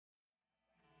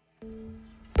Hi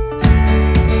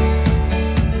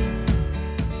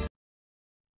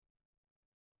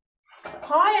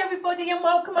everybody and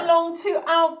welcome along to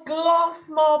our glass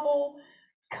marble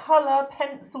colour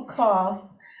pencil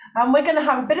class, and we're going to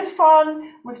have a bit of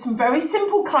fun with some very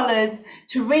simple colours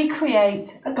to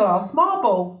recreate a glass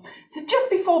marble. So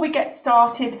just before we get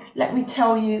started, let me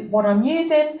tell you what I'm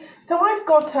using. So I've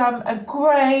got a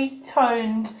grey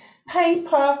toned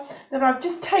paper that I've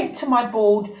just taped to my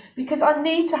board because I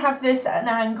need to have this at an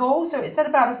angle, so it's at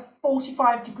about a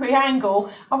 45-degree angle,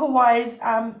 otherwise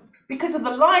because of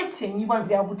the lighting you won't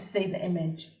be able to see the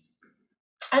image.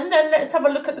 And then let's have a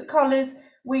look at the colours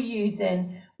we're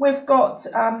using. We've got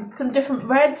some different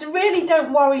reds. Really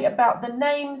don't worry about the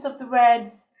names of the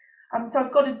reds. So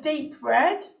I've got a deep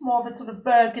red, more of a sort of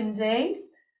burgundy,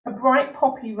 a bright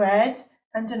poppy red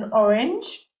and an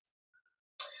orange.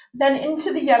 Then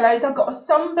into the yellows, I've got a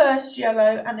sunburst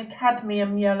yellow and a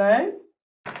cadmium yellow.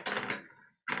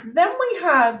 Then we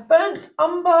have burnt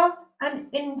umber and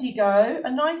indigo,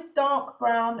 a nice dark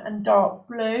brown and dark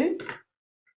blue,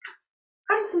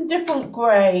 and some different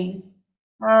greys,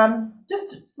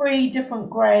 just 3 different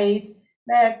greys.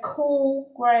 They're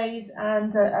cool greys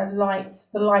and the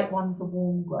light one's a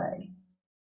warm grey.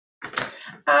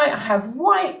 I have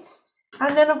white,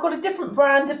 and then I've got a different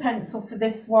brand of pencil for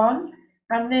this one,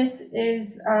 and this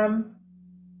is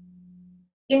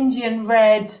Indian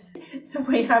red, so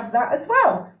we have that as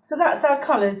well. So that's our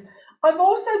colours. I've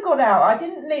also got out, I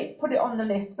didn't put it on the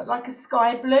list, but like a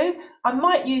sky blue. I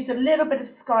might use a little bit of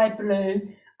sky blue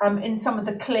in some of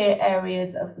the clear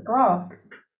areas of the glass.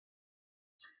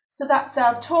 So that's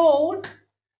our tools.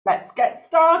 Let's get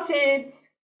started.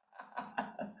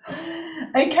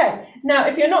 Okay, now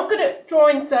if you're not good at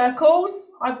drawing circles,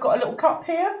 I've got a little cup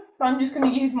here, so I'm just going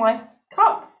to use my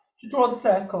cup to draw the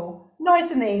circle.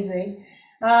 Nice and easy.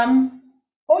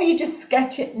 Or you just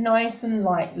sketch it nice and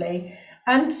lightly.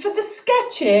 And for the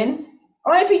sketching,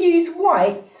 either use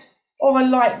white or a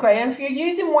light grey. And if you're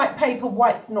using white paper,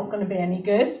 white's not going to be any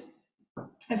good.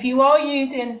 If you are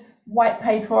using white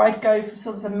paper, I'd go for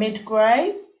sort of a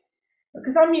mid-grey.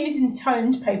 Because I'm using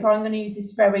toned paper, I'm going to use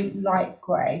this very light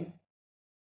grey.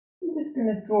 I'm just going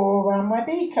to draw around my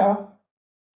beaker.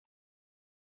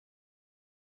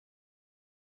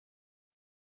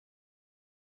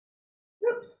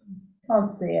 Oops,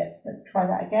 can't see it. Let's try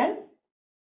that again.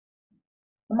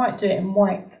 I might do it in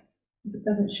white if it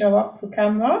doesn't show up for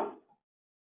camera.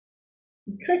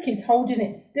 The trick is holding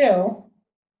it still.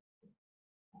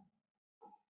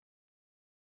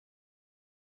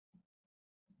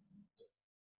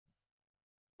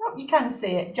 Oh, you can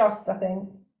see it just, I think.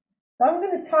 So I'm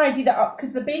going to tidy that up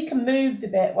because the beaker moved a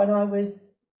bit when I was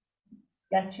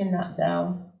sketching that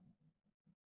down.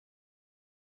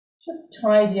 Just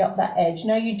tidy up that edge.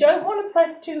 Now you don't want to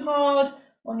press too hard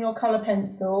on your colour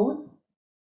pencils.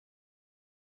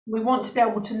 We want to be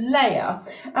able to layer,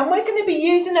 and we're going to be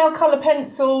using our colour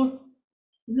pencils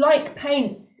like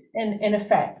paints in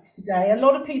effect today. A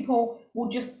lot of people will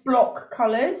just block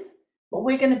colours, but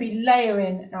we're going to be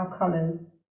layering our colours.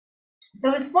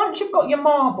 So once you've got your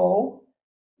marble,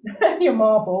 your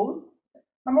marbles,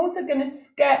 I'm also going to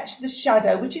sketch the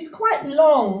shadow, which is quite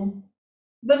long.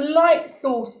 The light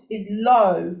source is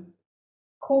low,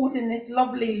 causing this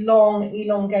lovely long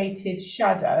elongated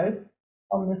shadow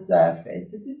on the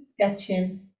surface. So just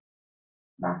sketching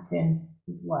that in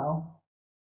as well.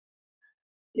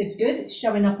 Good, good, it's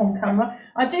showing up on camera.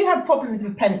 I do have problems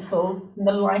with pencils and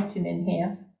the lighting in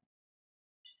here.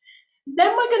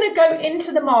 Then we're going to go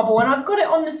into the marble, and I've got it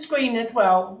on the screen as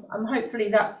well. Hopefully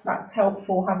that's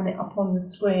helpful, having it up on the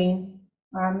screen,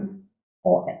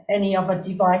 or any other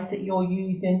device that you're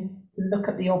using to look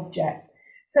at the object.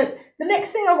 So the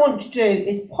next thing I want to do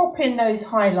is pop in those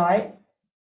highlights.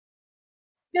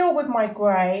 Still with my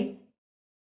grey,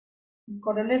 I've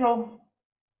got a little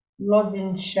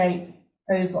lozenge shape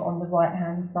over on the right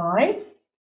hand side.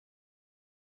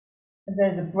 And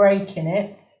there's a break in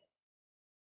it.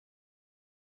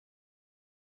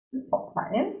 Pop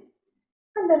that in.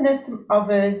 And then there's some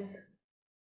others.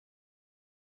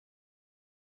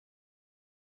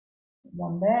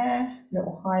 One there,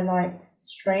 little highlight,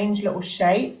 strange little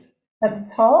shape at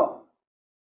the top,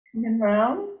 coming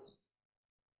round.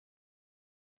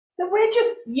 So we're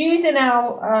just using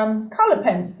our colour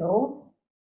pencils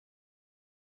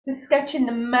to sketch in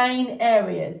the main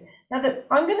areas. Now that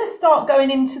I'm going to start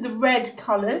going into the red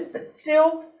colours, but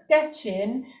still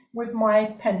sketching with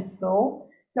my pencil.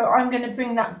 So I'm going to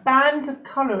bring that band of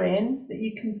colour in that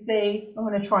you can see. I'm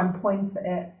going to try and point at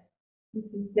it.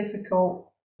 This is difficult.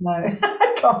 No,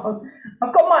 I can't.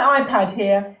 I've got my iPad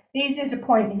here. Easier to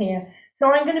point here.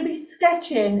 So I'm going to be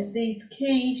sketching these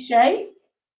key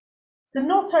shapes. So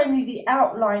not only the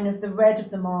outline of the red of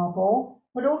the marble,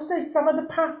 but also some of the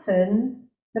patterns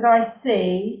that I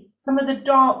see, some of the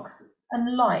darks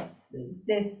and lights that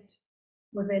exist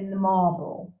within the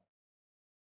marble.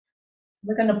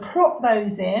 We're going to prop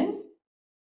those in.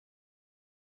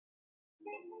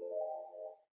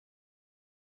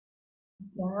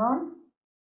 Down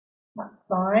that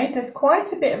side. There's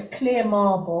quite a bit of clear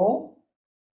marble.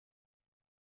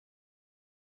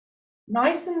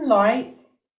 Nice and light.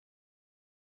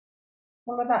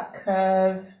 Follow that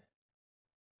curve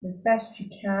as best you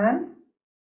can.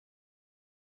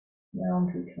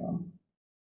 Round we come.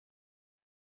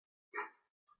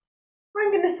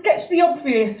 I'm going to sketch the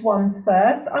obvious ones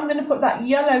first. I'm going to put that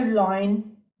yellow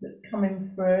line that's coming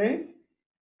through.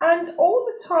 And all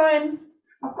the time,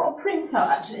 I've got a printout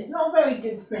actually. It's not a very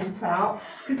good printout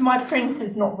because my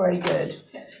printer's not very good.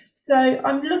 So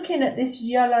I'm looking at this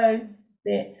yellow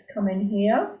bit coming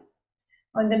here.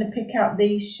 I'm going to pick out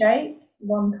these shapes, the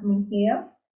one coming here,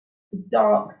 the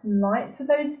darks and lights. So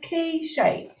those key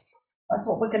shapes, that's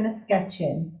what we're going to sketch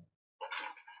in.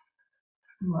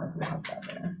 Might as well have that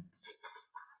there.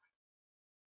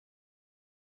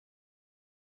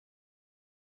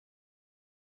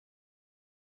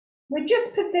 We're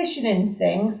just positioning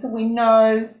things so we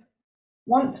know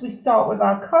once we start with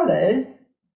our colours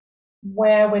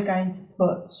where we're going to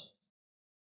put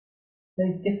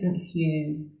those different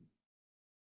hues.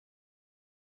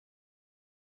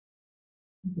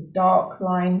 There's a dark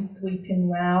line sweeping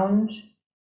round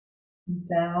and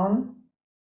down.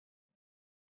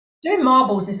 Doing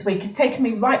marbles this week has taken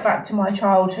me right back to my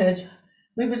childhood.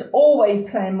 We was always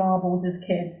playing marbles as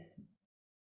kids.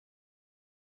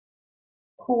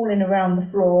 Crawling around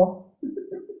the floor.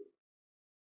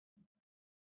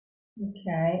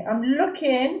 Okay, I'm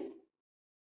looking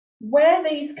where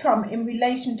these come in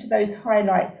relation to those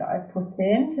highlights that I've put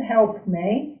in to help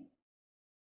me.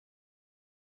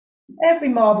 Every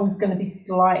marble is going to be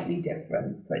slightly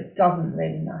different, so it doesn't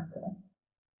really matter.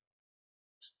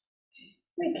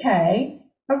 Okay,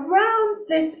 around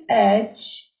this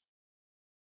edge,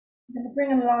 I'm going to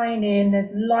bring a line in.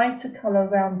 There's lighter colour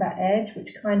around that edge,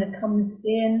 which kind of comes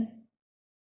in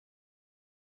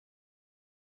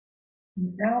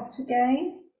and out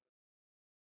again.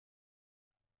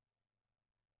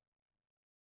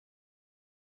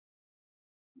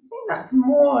 I think that's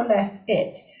more or less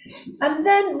it. And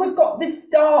then we've got this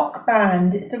dark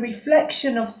band. It's a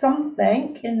reflection of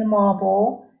something in the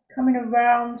marble coming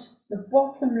around the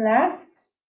bottom left.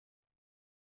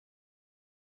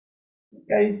 It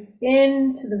goes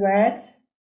into the red,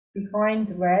 behind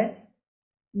the red,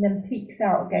 and then peeks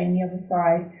out again the other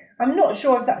side. I'm not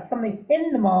sure if that's something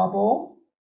in the marble.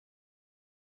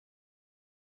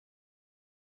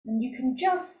 And you can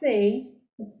just see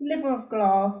a sliver of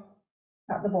glass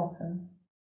at the bottom.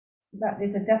 So that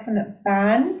is a definite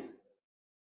band.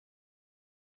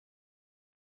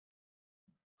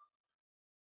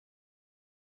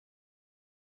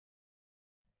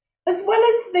 As well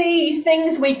as the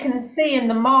things we can see in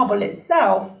the marble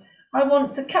itself, I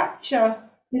want to capture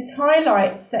this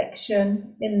highlight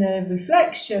section in the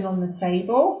reflection on the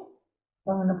table.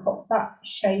 So I'm going to pop that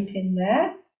shape in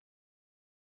there.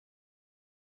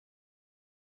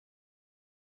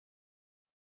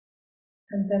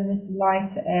 And then this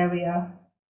lighter area.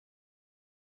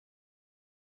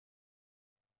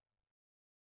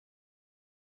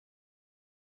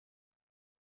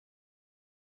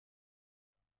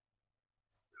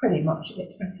 That's pretty much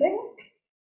it, I think.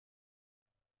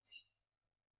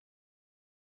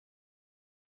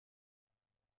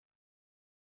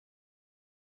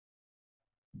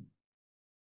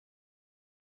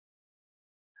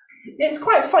 It's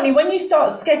quite funny when you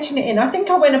start sketching it in. I think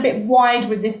I went a bit wide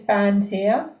with this band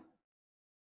here.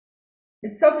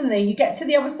 Because suddenly you get to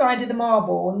the other side of the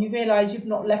marble and you realise you've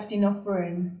not left enough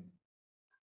room.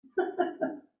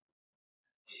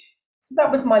 So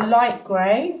that was my light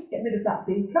grey. Let's get rid of that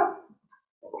beaker.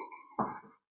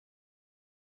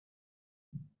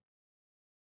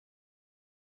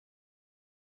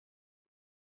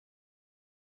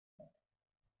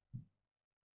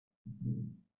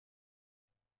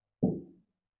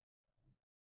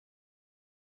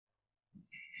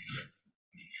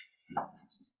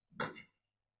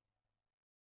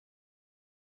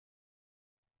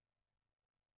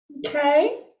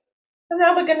 Okay, and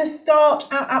now we're going to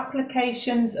start our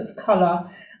applications of colour.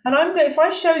 And I'm going, if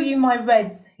I show you my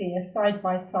reds here side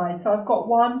by side, so I've got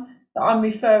one that I'm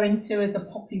referring to as a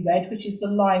poppy red, which is the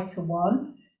lighter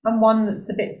one, and one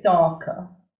that's a bit darker.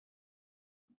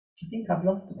 I think I've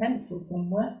lost a pencil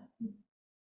somewhere.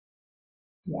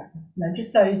 Yeah, no,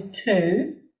 just those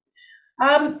two.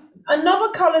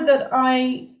 Another colour that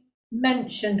I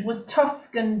mentioned was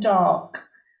Tuscan Dark.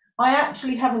 I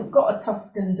actually haven't got a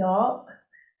Tuscan Dark,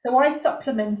 so I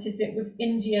supplemented it with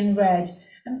Indian Red.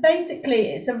 And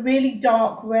basically it's a really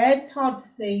dark red. It's hard to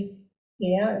see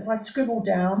here. If I scribble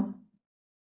down,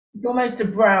 it's almost a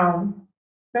brown,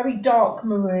 very dark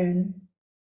maroon.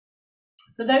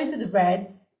 So those are the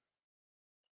reds.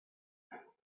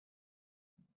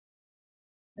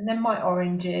 And then my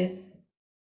oranges.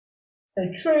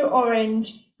 So true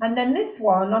orange. And then this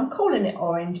one, I'm calling it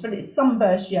orange, but it's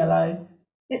sunburst yellow.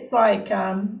 It's like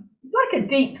a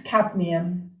deep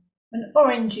cadmium, an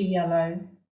orangey yellow.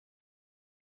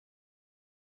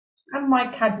 And my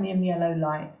cadmium yellow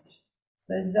light.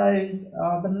 So those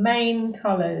are the main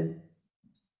colours.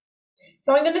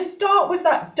 So I'm going to start with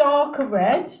that darker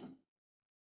red,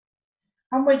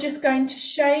 and we're just going to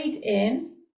shade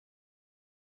in.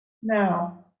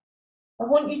 Now, I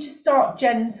want you to start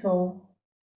gentle.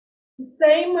 The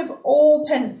same with all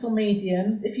pencil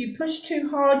mediums. If you push too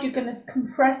hard, you're going to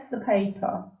compress the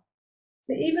paper.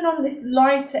 So even on this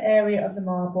lighter area of the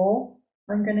marble,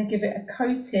 I'm going to give it a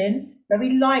coating,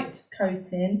 very light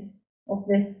coating of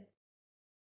this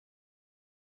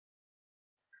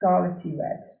scarlety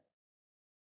red.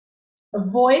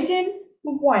 Avoiding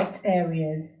the white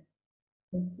areas.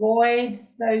 Avoid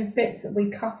those bits that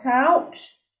we cut out.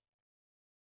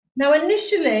 Now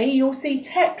initially you'll see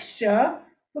texture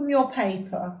from your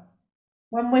paper.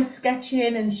 When we're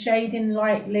sketching and shading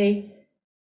lightly,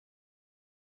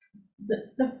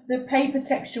 the paper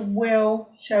texture will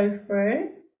show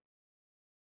through.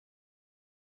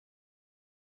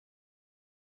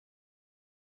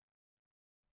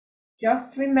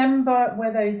 Just remember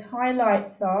where those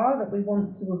highlights are that we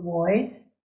want to avoid,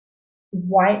 the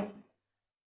whites.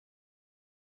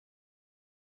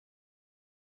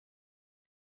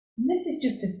 And this is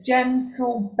just a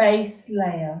gentle base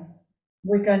layer.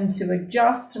 We're going to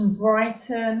adjust and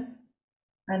brighten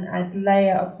and add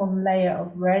layer upon layer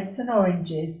of reds and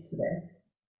oranges to this.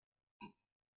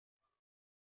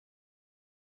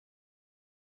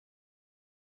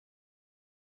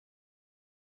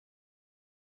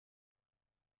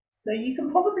 So you can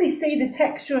probably see the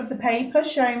texture of the paper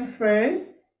showing through.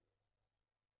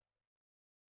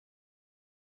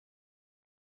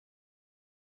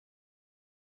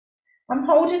 I'm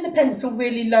holding the pencil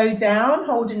really low down,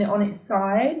 holding it on its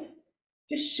side,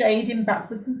 just shading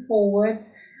backwards and forwards.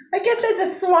 I guess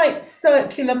there's a slight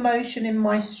circular motion in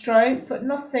my stroke, but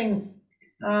nothing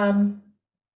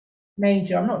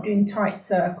major. I'm not doing tight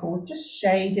circles, just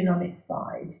shading on its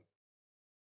side.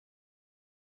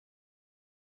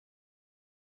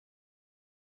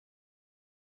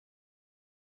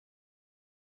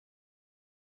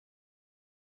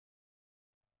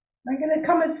 I'm going to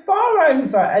come as far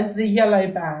over as the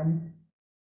yellow band.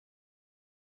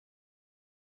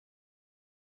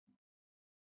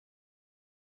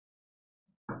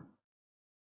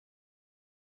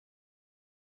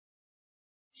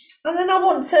 And then I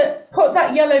want to put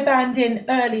that yellow band in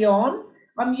early on.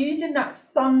 I'm using that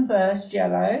sunburst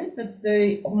yellow,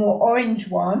 the more orange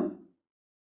one.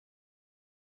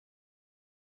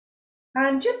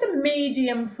 And just a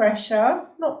medium pressure,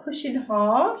 not pushing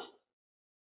hard.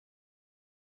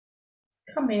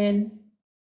 Let's come in.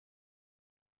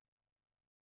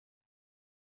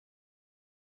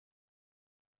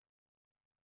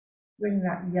 Bring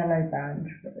that yellow band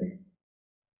through.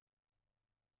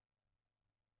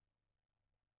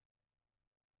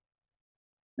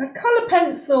 Now, colour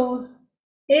pencils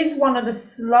is one of the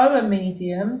slower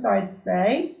mediums, I'd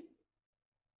say.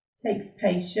 Takes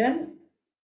patience.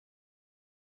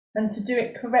 And to do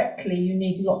it correctly, you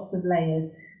need lots of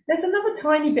layers. There's another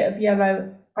tiny bit of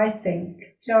yellow, I think,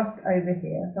 just over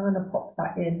here. So I'm going to pop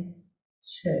that in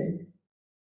too.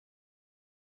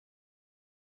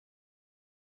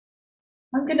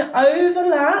 I'm going to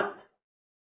overlap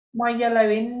my yellow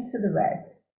into the red.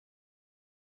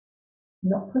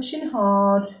 Not pushing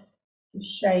hard,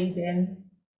 just shading.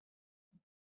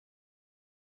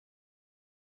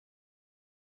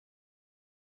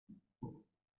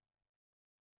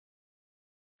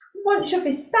 Once you've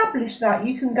established that,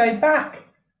 you can go back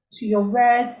to your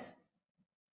red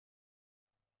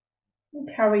and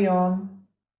carry on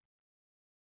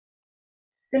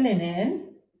filling in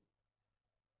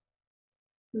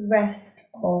the rest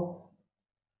of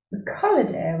the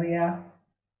coloured area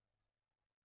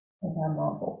of our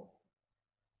marble.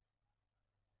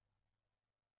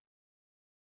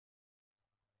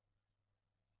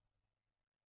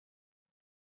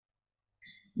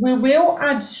 We will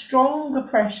add stronger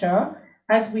pressure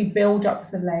as we build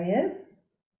up the layers.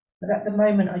 But at the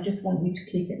moment, I just want you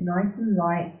to keep it nice and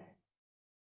light.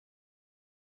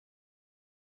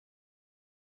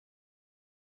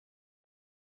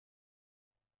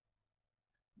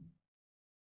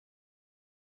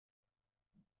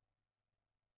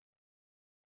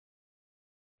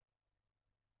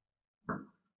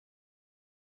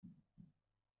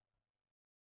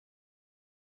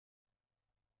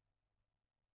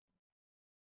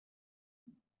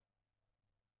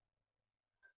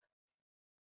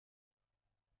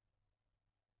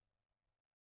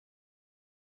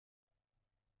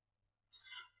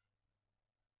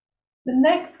 The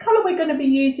next colour we're going to be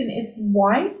using is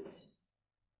white.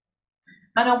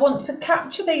 And I want to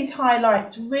capture these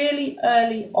highlights really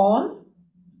early on.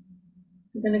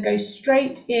 We're going to go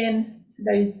straight in to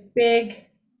those big.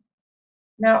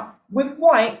 Now, with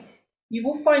white, you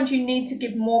will find you need to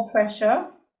give more pressure.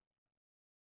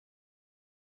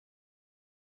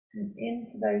 And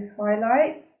into those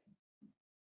highlights.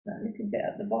 That little bit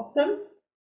at the bottom.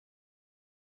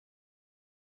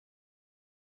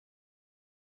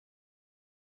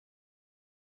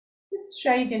 Just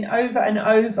shading over and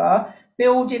over,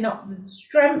 building up the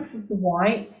strength of the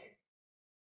white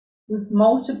with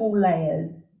multiple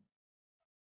layers.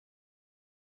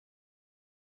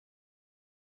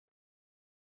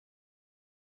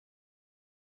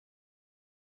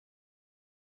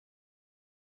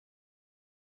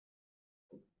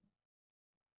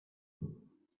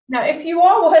 Now, if you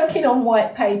are working on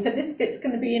white paper, this bit's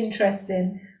going to be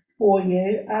interesting for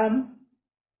you.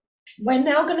 We're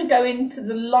now going to go into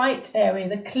the light area,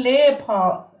 the clear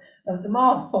part of the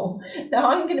marble. Now,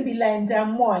 I'm going to be laying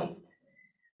down white.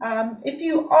 If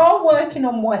you are working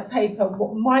on white paper,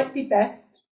 what might be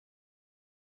best,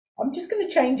 I'm just going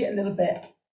to change it a little bit.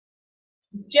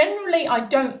 Generally, I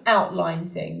don't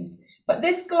outline things, but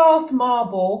this glass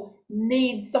marble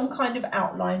needs some kind of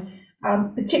outline.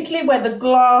 Particularly where the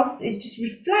glass is just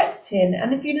reflecting,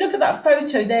 and if you look at that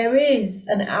photo, there is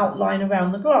an outline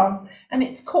around the glass, and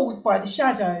it's caused by the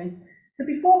shadows. So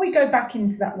before we go back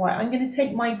into that white, I'm going to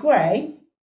take my grey.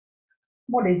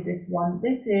 What is this one?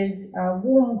 This is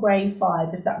warm grey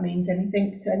 5, if that means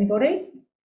anything to anybody.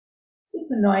 It's just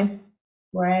a nice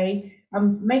grey.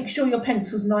 Make sure your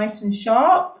pencil's nice and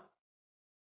sharp.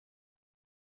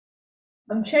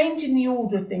 I'm changing the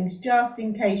order of things just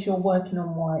in case you're working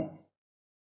on white.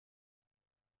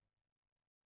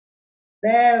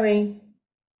 Very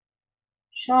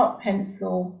sharp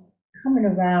pencil coming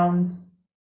around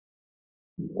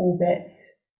the orbit.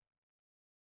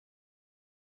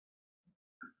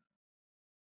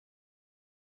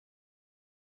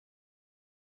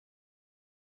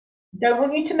 Don't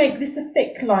want you to make this a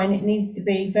thick line, it needs to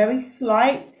be very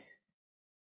slight.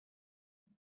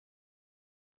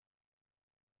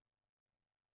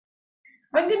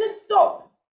 I'm going to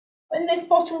stop in this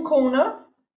bottom corner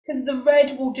because the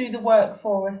red will do the work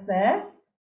for us there.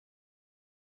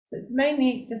 So it's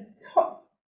mainly the top,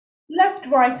 left,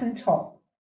 right and top.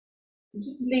 So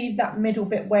just leave that middle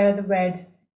bit where the red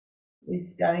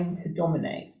is going to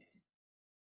dominate.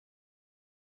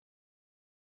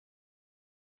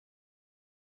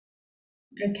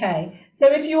 Okay,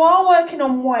 so if you are working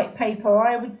on white paper,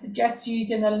 I would suggest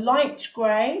using a light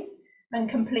grey and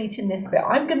completing this bit.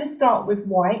 I'm going to start with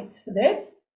white for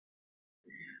this.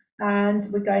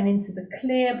 And we're going into the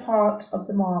clear part of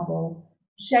the marble.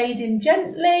 Shading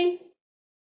gently.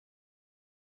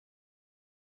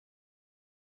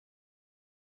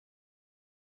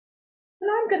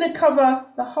 And I'm going to cover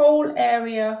the whole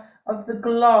area of the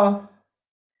glass,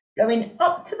 going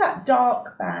up to that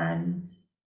dark band.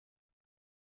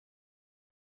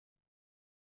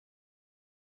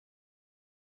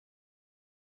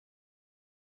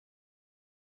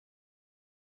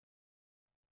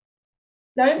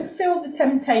 Don't feel the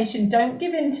temptation, don't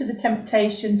give in to the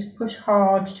temptation to push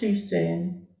hard too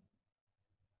soon.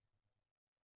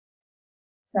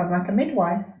 Sound like a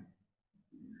midwife.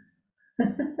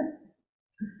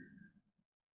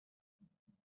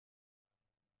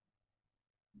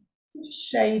 Just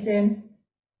shading.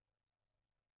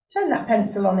 Turn that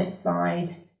pencil on its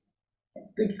side.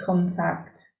 Get good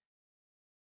contact.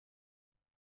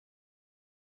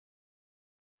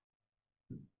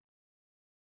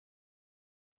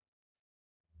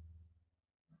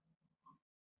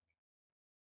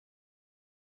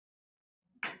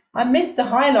 I missed the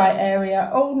highlight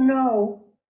area. Oh no,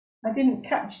 I didn't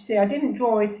see, I didn't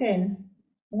draw it in.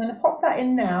 I'm going to pop that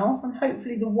in now and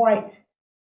hopefully the white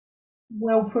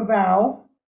will prevail.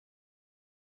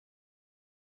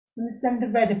 I'm going to send the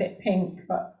red a bit pink,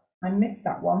 but I missed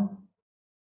that one.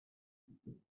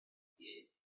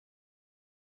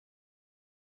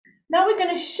 Now we're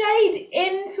going to shade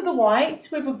into the white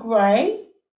with a grey.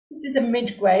 This is a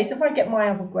mid-grey, so if I get my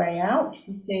other grey out, you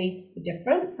can see the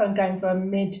difference. I'm going for a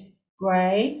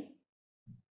mid-grey.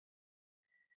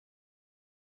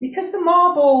 Because the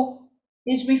marble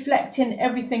is reflecting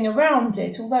everything around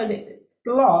it, although it's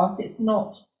glass, it's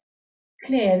not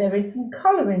clear, there is some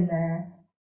colour in there.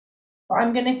 But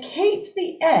I'm going to keep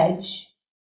the edge,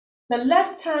 the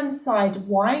left-hand side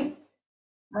white.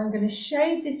 I'm going to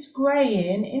shade this grey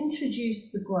in,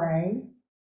 introduce the grey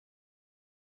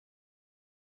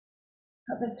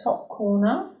at the top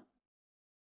corner.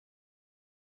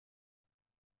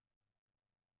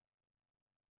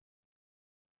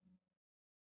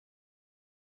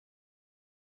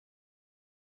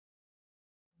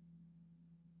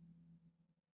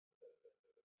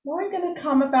 So I'm going to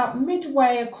come about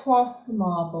midway across the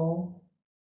marble.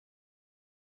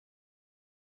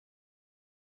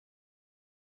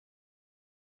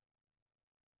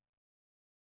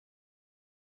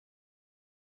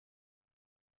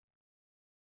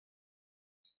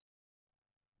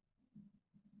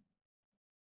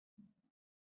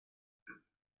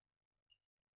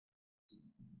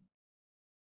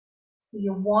 So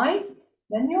your white,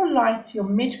 then your light, your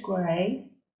mid-grey,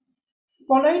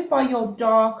 followed by your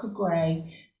darker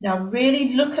grey. Now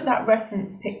really look at that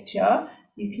reference picture.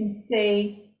 You can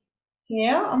see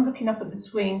here, I'm looking up at the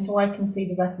screen so I can see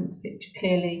the reference picture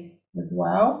clearly as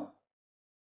well.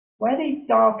 Where these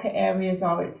darker areas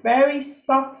are, it's very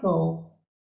subtle.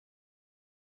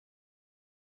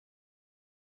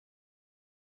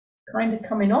 Kind of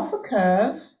coming off a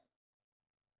curve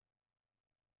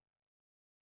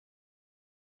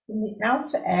from the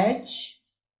outer edge.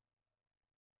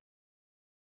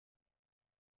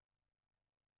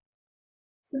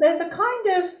 So there's a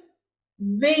kind of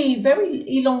V,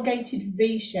 very elongated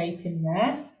V shape in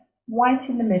there, white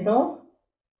in the middle.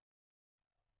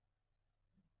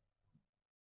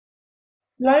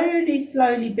 Slowly,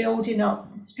 slowly building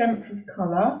up the strength of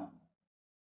colour.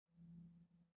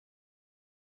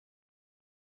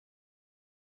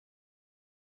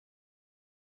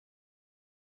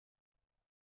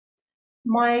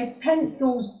 My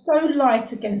pencil's so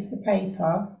light against the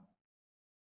paper,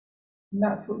 and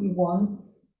that's what you want.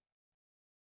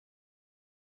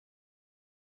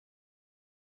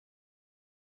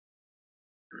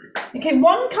 Okay,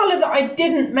 one colour that I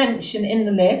didn't mention in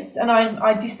the list, and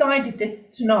I decided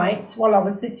this tonight while I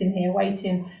was sitting here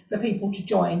waiting for people to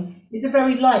join, is a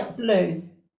very light blue.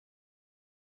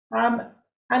 And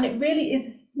it really is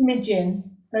a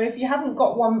smidgen. So if you haven't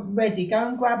got one ready, go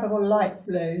and grab a light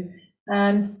blue.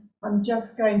 And I'm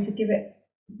just going to give it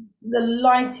the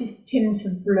lightest tint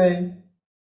of blue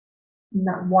in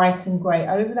that white and grey,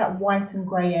 over that white and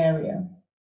grey area.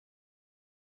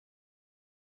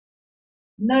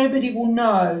 Nobody will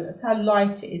know, that's how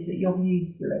light it is, that you've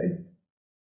used blue.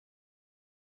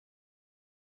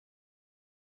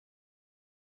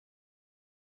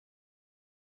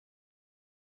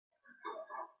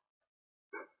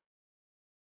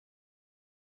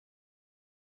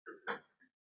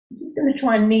 I'm just going to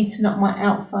try and neaten up my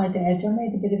outside edge. I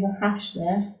made a bit of a hash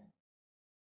there.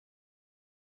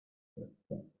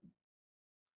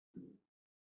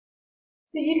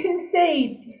 So you can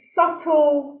see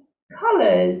subtle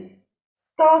colours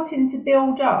starting to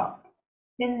build up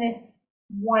in this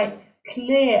white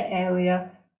clear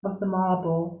area of the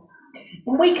marble.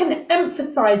 And we can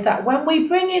emphasise that when we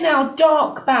bring in our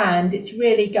dark band, it's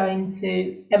really going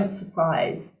to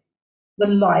emphasise the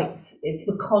light. It's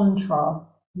the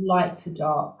contrast, light to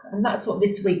dark. And that's what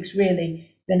this week's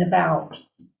really been about.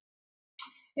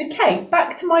 Okay,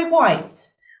 back to my white.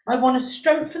 I want to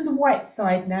strengthen the white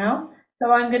side now. So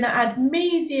I'm going to add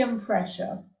medium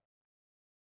pressure.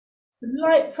 So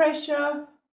light pressure,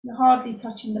 you're hardly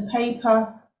touching the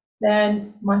paper.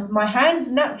 Then my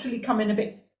hands naturally come in a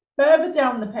bit further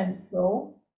down the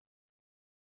pencil.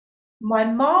 My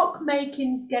mark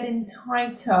making's getting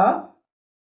tighter.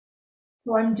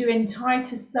 So I'm doing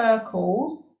tighter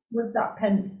circles with that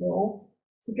pencil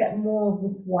to get more of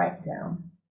this white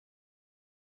down.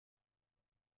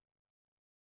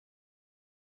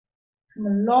 Come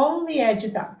along the edge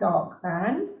of that dark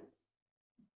band.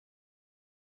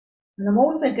 And I'm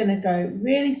also going to go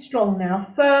really strong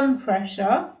now, firm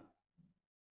pressure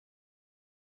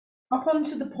up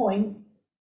onto the point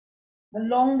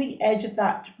along the edge of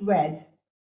that red.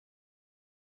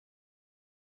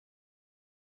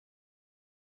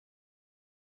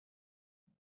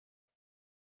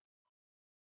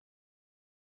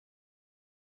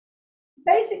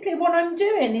 Basically what I'm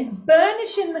doing is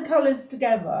burnishing the colours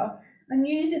together and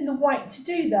using the white to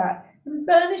do that. And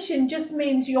burnishing just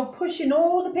means you're pushing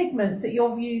all the pigments that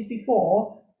you've used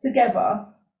before together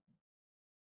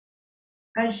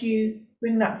as you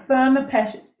bring that firmer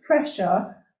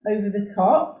pressure over the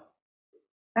top.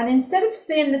 And instead of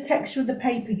seeing the texture of the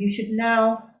paper, you should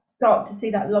now start to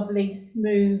see that lovely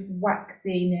smooth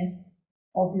waxiness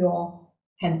of your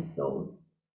pencils.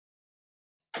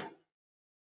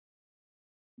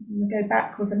 I'm going to go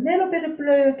back with a little bit of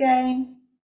blue again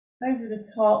over the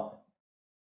top.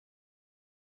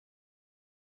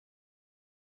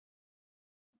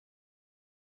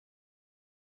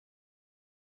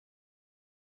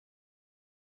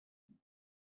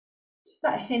 Just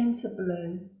that hint of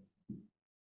blue.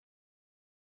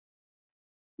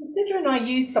 Considering I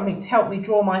used something to help me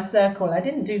draw my circle, I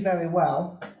didn't do very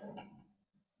well.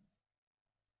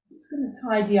 Just going to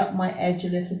tidy up my edge a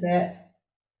little bit.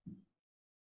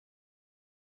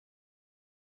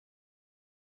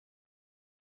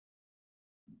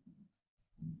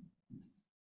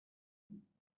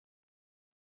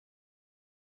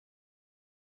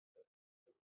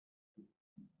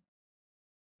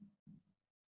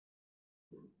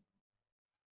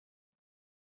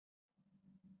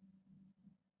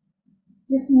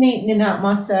 Just neatening out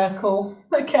my circle.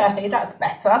 Okay, that's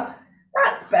better.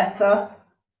 That's better.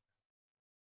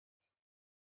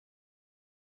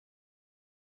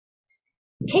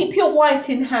 Keep your white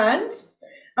in hand,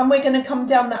 and we're going to come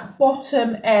down that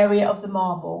bottom area of the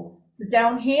marble. So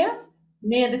down here,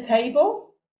 near the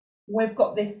table, we've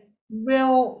got this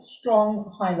real strong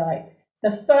highlight.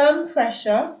 So firm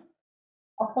pressure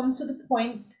up onto the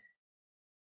point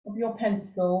of your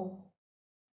pencil.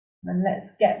 And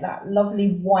let's get that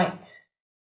lovely white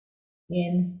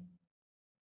in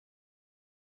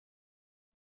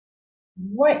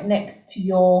right next to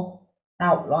your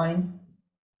outline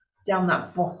down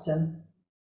that bottom.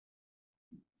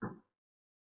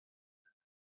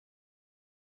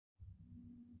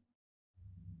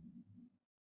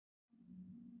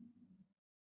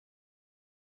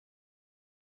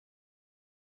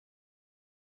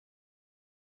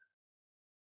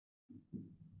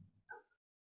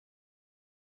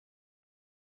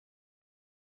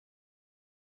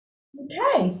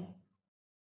 Okay,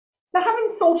 so having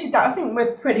sorted that, I think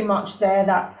we're pretty much there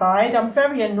that side. I'm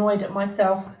very annoyed at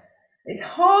myself. It's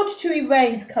hard to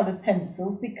erase coloured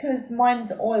pencils because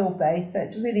mine's oil based, so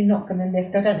it's really not going to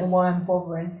lift. I don't know why I'm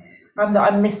bothering.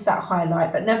 I missed that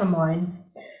highlight, but never mind.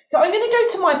 So I'm going to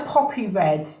go to my poppy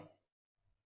red.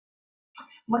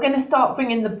 We're going to start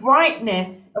bringing the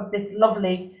brightness of this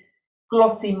lovely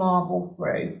glossy marble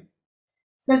through.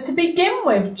 So to begin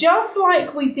with, just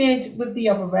like we did with the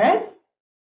other red,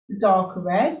 the darker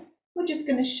red, we're just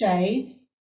going to shade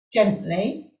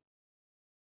gently.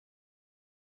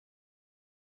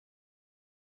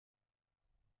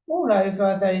 All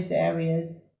over those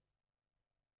areas.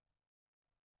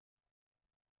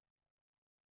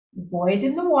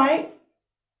 Avoiding the whites.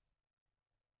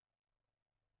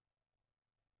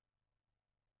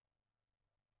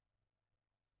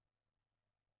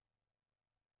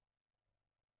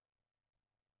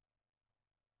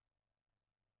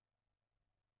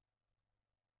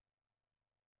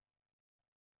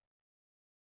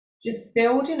 Just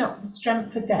building up the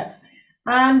strength for depth.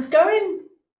 And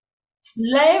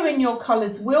layering your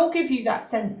colours will give you that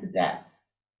sense of depth,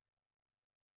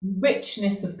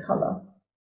 richness of colour,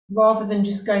 rather than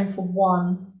just going for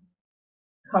one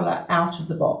colour out of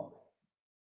the box.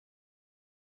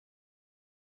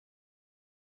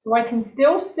 So I can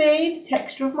still see the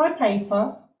texture of my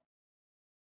paper.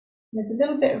 There's a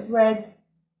little bit of red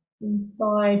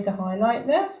inside the highlight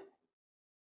there.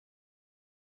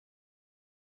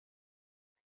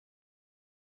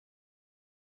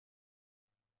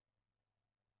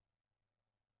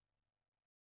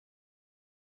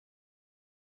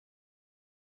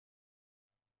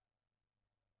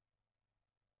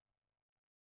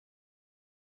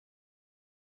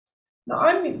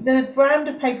 Now the brand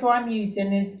of paper I'm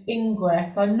using is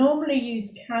Ingress. I normally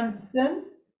use Canson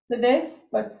for this,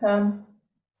 but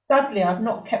sadly I've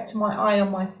not kept my eye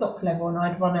on my stock level and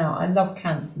I'd run out. I love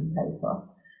Canson paper.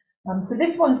 So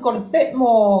this one's got a bit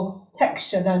more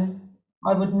texture than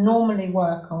I would normally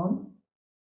work on.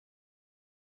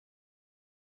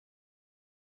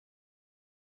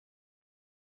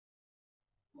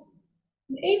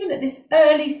 And even at this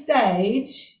early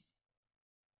stage,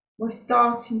 we're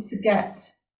starting to get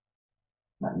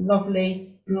that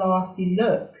lovely glassy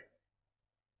look.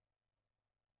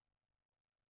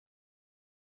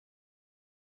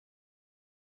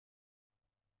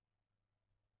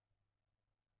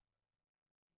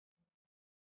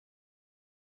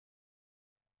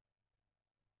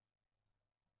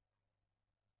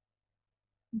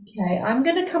 Okay, I'm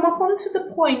going to come up onto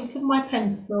the point of my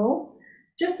pencil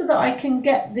just so that I can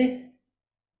get this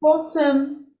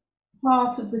bottom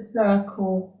part of the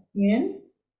circle in.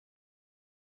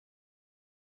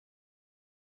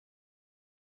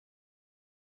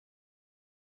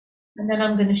 And then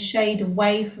I'm going to shade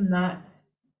away from that.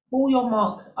 Pull your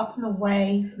marks up and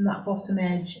away from that bottom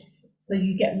edge so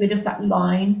you get rid of that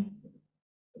line.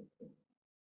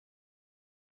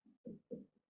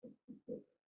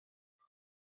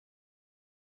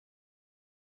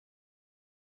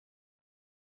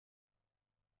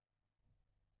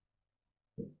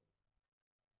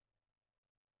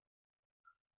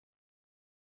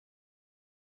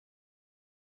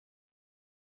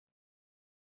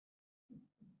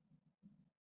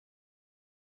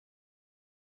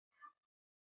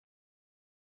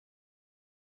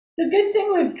 The good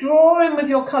thing with drawing with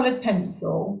your coloured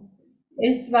pencil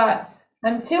is that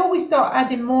until we start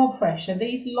adding more pressure,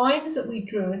 these lines that we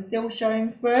drew are still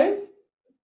showing through.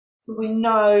 So we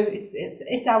know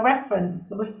it's our reference.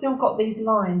 So we've still got these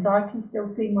lines. I can still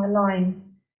see my lines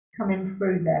coming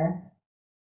through there.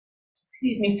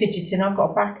 Excuse me fidgeting, I've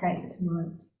got a backache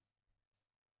tonight.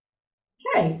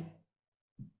 Okay.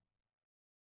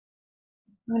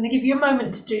 I'm going to give you a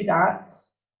moment to do that.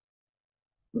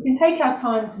 We can take our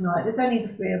time tonight. There's only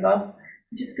the three of us.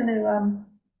 I'm just going to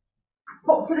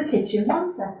pop to the kitchen.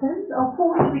 1 second. I'll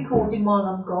pause the recording while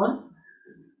I'm gone.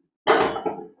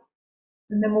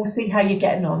 And then we'll see how you're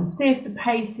getting on. See if the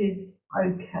pace is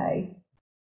okay.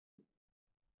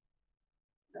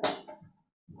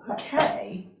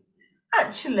 Okay.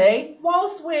 Actually,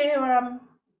 whilst we're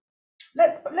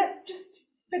let's just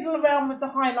fiddle around with the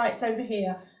highlights over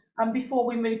here and before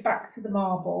we move back to the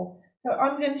marble. So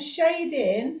I'm going to shade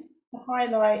in the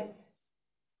highlight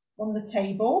on the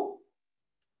table.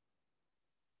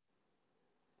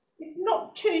 It's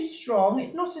not too strong,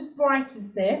 it's not as bright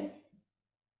as this.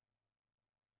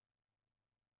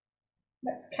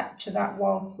 Let's capture that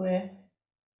whilst we're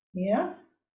here.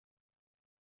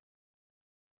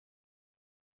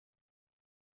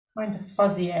 Kind of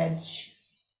fuzzy edge.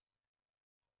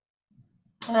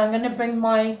 And I'm going to bring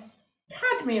my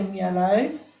cadmium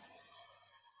yellow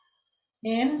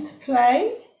into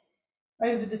play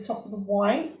over the top of the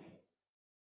white.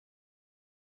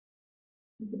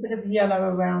 There's a bit of yellow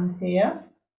around here.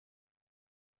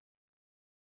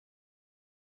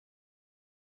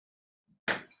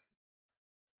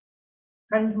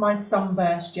 And my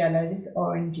sunburst yellow, this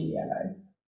orangey yellow.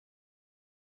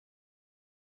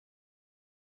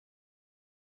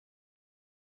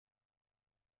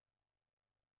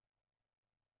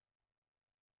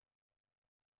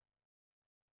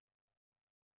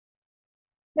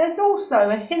 There's also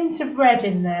a hint of red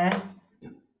in there.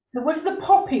 So with the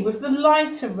poppy, with the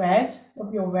lighter red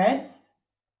of your reds,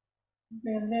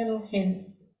 there'll be a little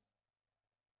hint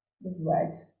of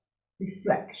red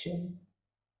reflection.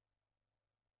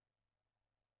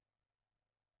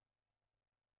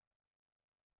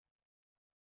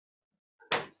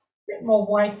 A bit more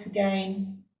white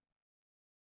again.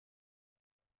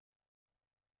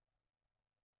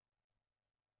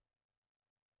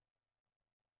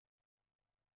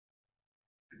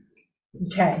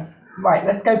 Okay, right,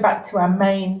 let's go back to our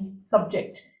main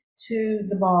subject, to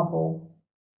the marble.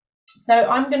 So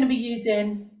I'm going to be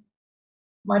using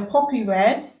my poppy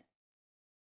red,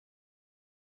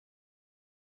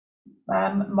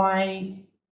 my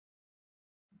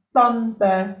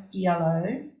sunburst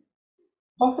yellow,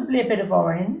 possibly a bit of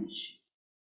orange,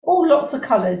 all lots of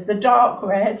colours, the dark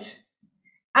red,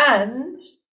 and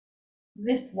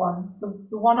this one,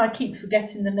 the one I keep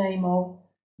forgetting the name of,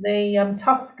 the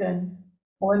Tuscan,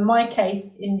 or in my case,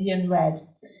 Indian red.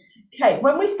 Okay,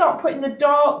 when we start putting the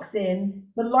darks in,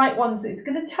 the light ones, it's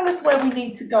going to tell us where we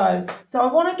need to go. So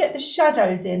I want to get the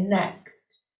shadows in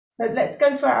next. So let's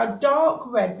go for our dark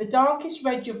red. The darkest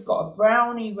red, you've got a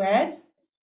browny red.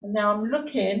 And now I'm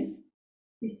looking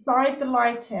beside the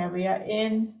light area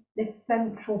in this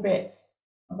central bit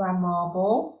of our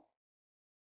marble.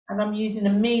 And I'm using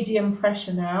a medium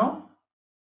pressure now.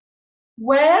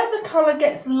 Where the colour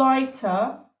gets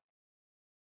lighter,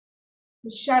 the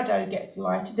shadow gets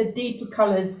lighter, the deeper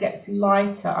colours gets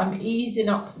lighter. I'm easing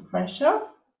up the pressure.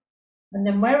 And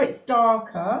then where it's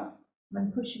darker,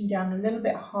 I'm pushing down a little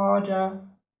bit harder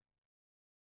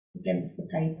against the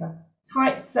paper.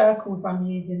 Tight circles I'm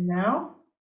using now.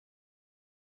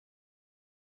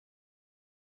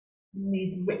 And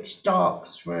these rich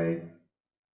darks through.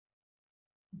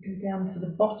 Go down to the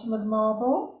bottom of the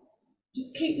marble.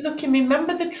 Just keep looking.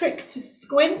 Remember the trick to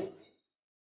squint?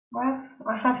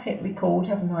 I have hit record,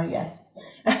 haven't I? Yes.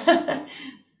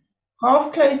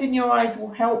 Half closing your eyes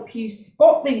will help you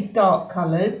spot these dark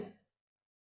colours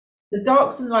The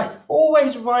darks and lights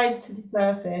always rise to the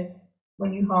surface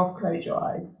when you half close your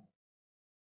eyes.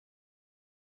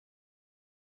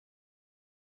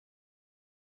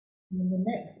 And then the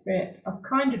next bit, I've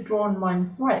kind of drawn mine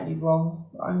slightly wrong,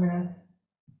 but I'm going to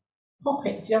pop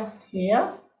it just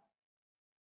here.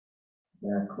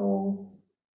 Circles.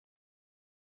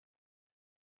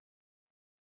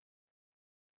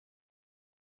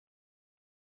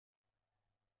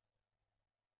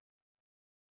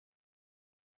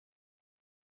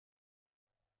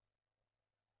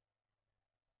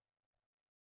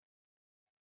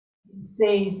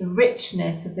 See the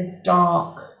richness of this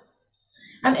dark.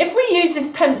 And if we use this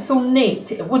pencil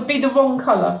neat, it would be the wrong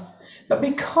colour. But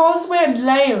because we're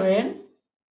layering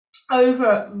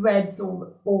over reds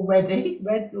already,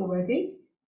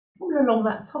 coming along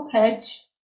that top edge,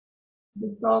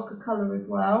 this darker colour as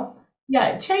well. Yeah,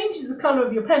 it changes the colour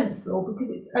of your pencil because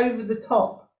it's over the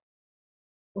top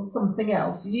of something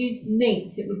else. Use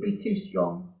neat, it would be too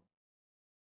strong.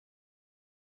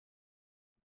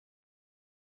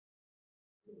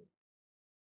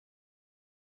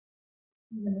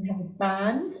 And then we have a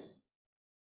band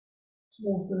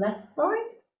towards the left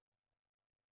side.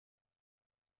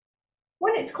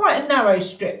 When it's quite a narrow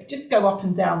strip, just go up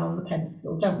and down on the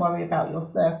pencil. Don't worry about your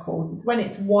circles. It's when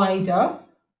it's wider,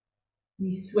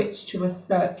 you switch to a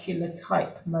circular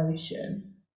type motion.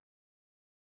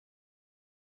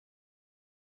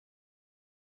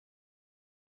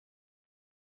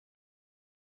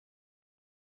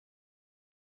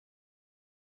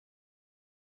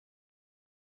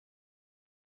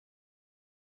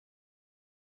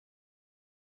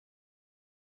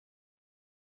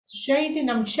 Shading,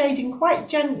 I'm shading quite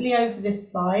gently over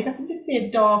this side. I can just see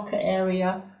a darker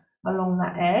area along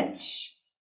that edge.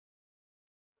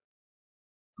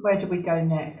 Where do we go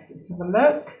next? Let's have a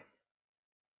look.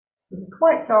 So we're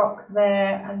quite dark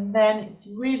there, and then it's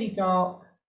really dark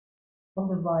on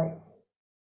the right.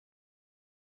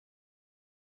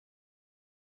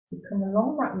 So come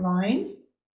along that line.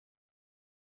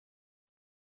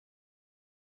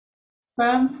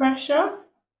 Firm pressure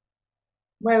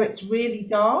where it's really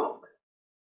dark,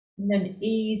 and then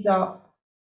ease up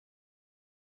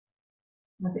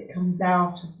as it comes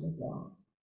out of the dark.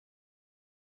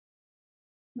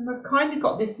 And I've kind of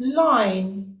got this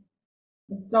line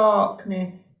of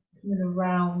darkness coming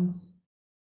around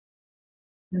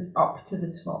and up to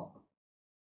the top.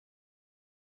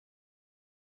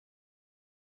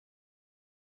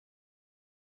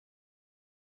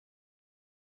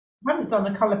 I haven't done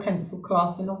a colour pencil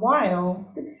class in a while.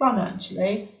 It's good fun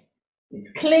actually.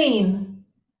 It's clean.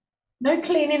 No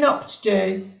cleaning up to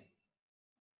do.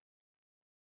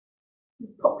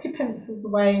 Just pop your pencils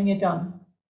away and you're done.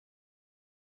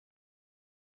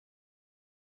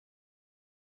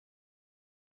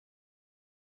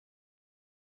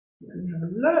 Let me have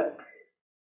a look.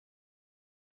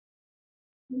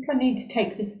 I think I need to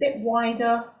take this a bit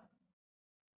wider.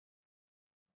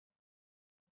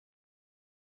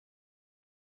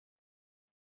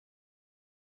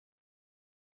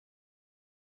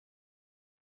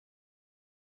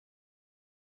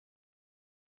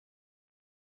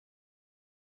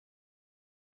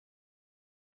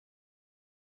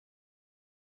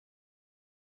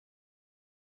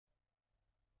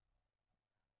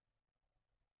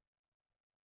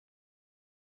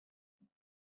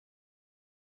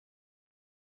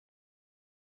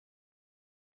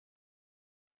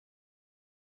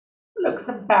 Looks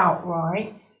about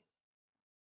right.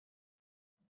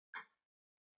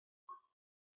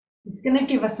 It's going to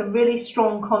give us a really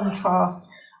strong contrast.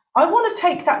 I want to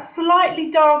take that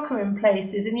slightly darker in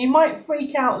places, and you might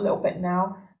freak out a little bit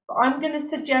now, but I'm going to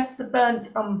suggest the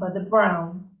burnt umber, the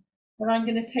brown. And I'm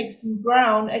going to take some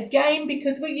brown, again,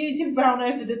 because we're using brown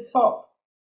over the top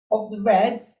of the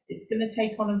reds, it's going to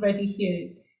take on a reddy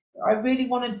hue. I really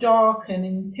want to darken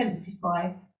and intensify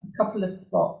a couple of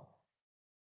spots.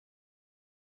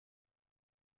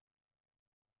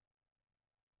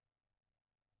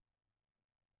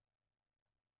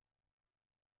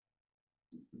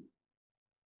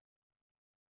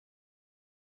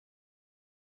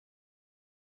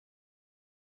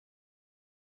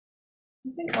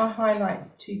 I think my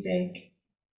highlight's too big.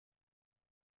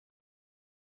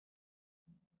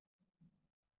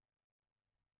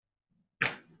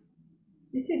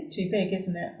 It is too big,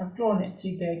 isn't it? I've drawn it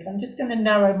too big. I'm just going to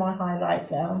narrow my highlight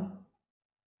down.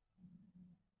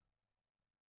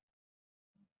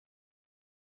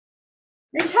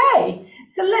 Okay,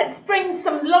 so let's bring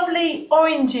some lovely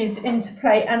oranges into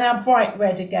play and our bright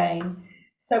red again.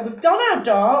 So we've done our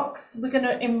darks. We're going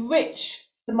to enrich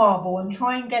the marble and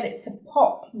try and get it to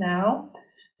pop now.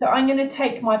 So I'm going to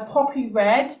take my poppy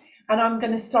red, and I'm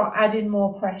going to start adding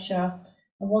more pressure.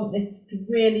 I want this to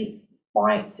really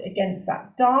fight against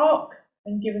that dark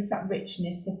and give us that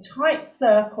richness. So tight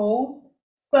circles,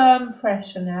 firm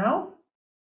pressure now.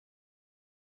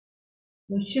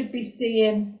 We should be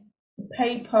seeing the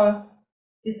paper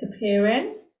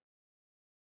disappearing.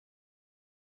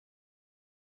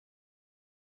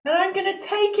 And I'm going to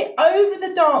take it over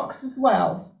the darks as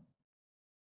well.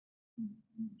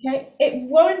 Okay, it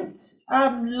won't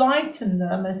lighten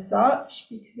them as such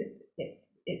because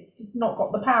it's just not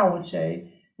got the power to,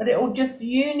 but it will just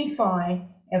unify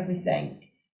everything.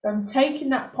 So I'm taking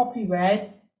that poppy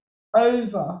red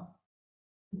over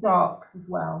the darks as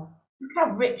well. Look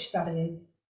how rich that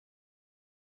is.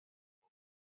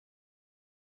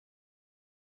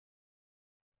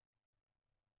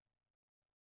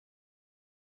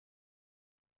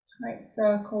 Tight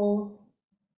circles.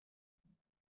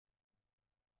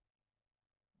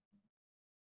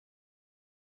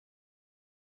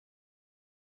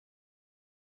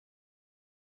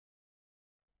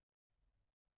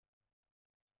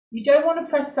 You don't want to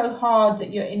press so hard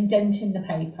that you're indenting the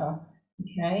paper,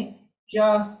 okay?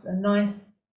 Just a nice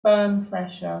firm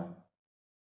pressure.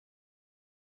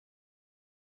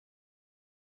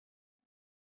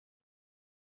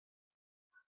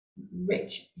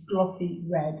 Rich, glossy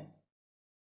red.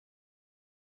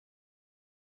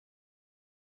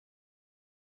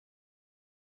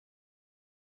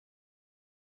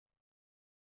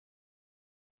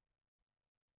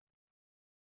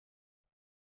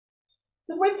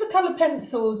 So with the colour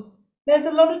pencils, there's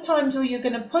a lot of times where you're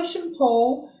going to push and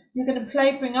pull, you're going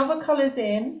to bring other colours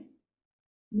in,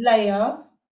 layer.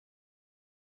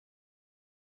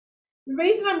 The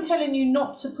reason I'm telling you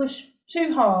not to push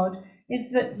too hard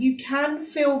is that you can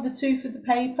feel the tooth of the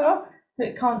paper, so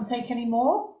it can't take any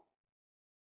more.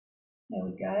 There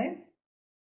we go.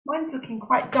 Mine's looking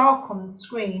quite dark on the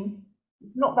screen.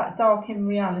 It's not that dark in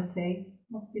reality.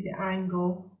 Must be the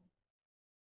angle.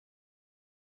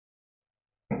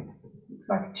 Looks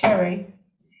like a cherry.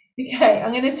 Okay,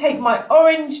 I'm going to take my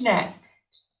orange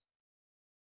next.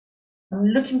 I'm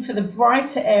looking for the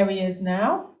brighter areas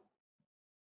now.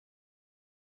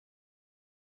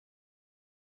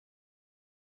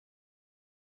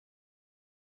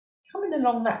 Coming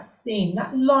along that seam,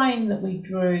 that line that we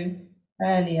drew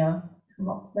earlier. Come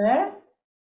up there.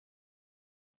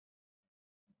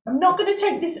 I'm not going to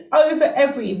take this over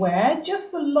everywhere,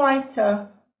 just the lighter,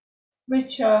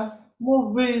 richer,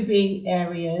 more ruby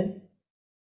areas.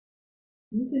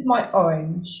 And this is my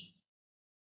orange.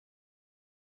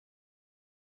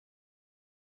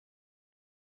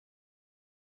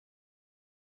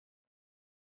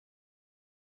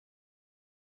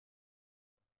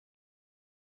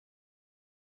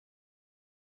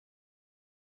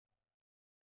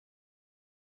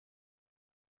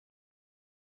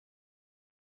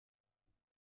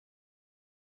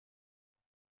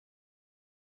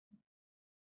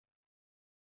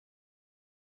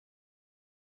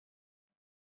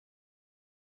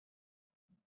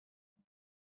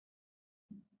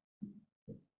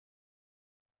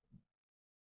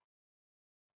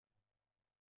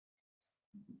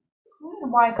 I don't know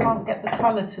why I can't get the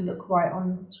colour to look right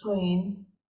on the screen.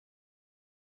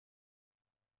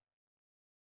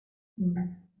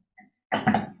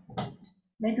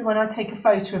 Maybe when I take a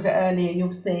photo of it earlier,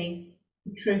 you'll see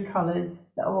the true colours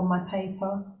that are on my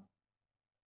paper.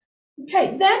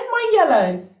 Okay, then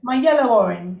my yellow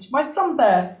orange, my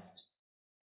sunburst.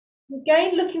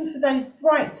 Again, looking for those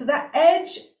bright, so that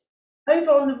edge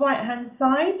over on the right hand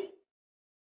side,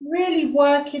 really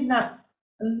working that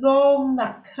along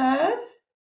that curve.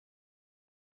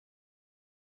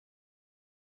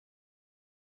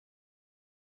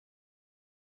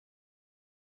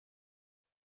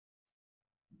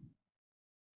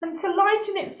 And to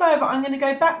lighten it further, I'm going to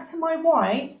go back to my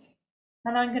white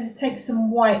and I'm going to take some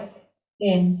white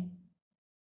in.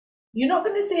 You're not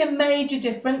going to see a major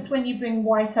difference when you bring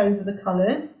white over the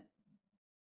colours.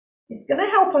 It's going to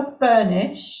help us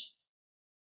burnish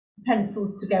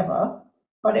pencils together,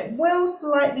 but it will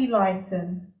slightly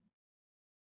lighten.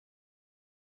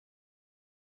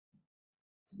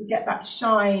 So we get that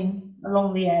shine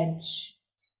along the edge.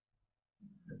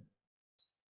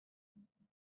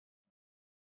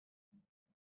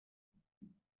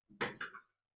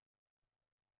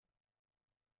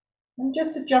 I'm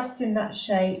just adjusting that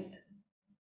shape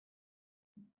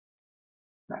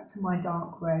back to my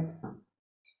dark red.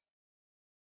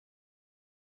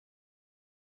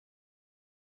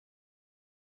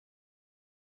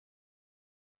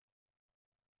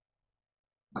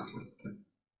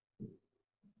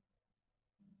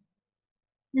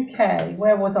 Okay,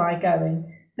 where was I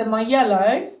going? So my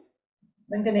yellow,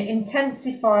 I'm going to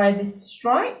intensify this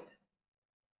stripe.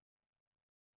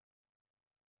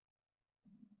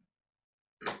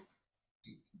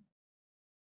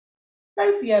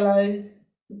 Both yellows,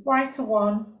 the brighter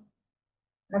one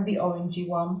and the orangey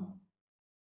one.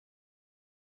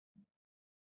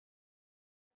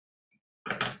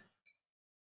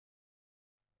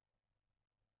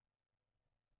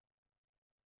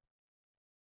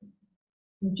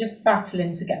 I'm just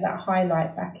battling to get that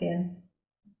highlight back in.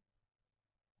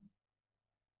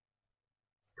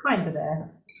 It's kind of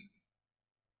there.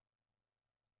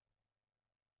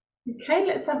 Okay,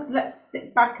 let's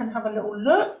sit back and have a little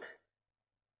look.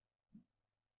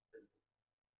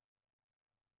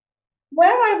 Where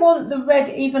I want the red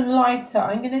even lighter,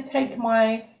 I'm going to take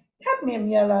my cadmium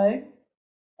yellow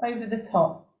over the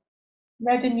top.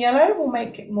 Red and yellow will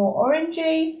make it more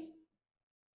orangey.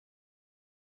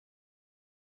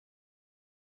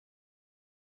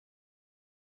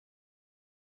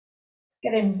 It's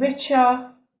getting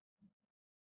richer.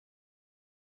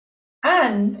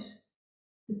 And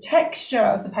the texture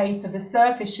of the paper, the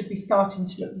surface should be starting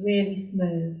to look really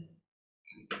smooth.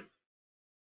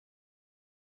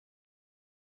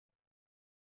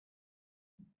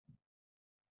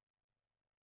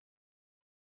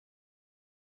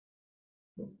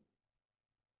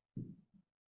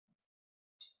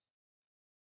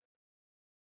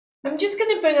 I'm just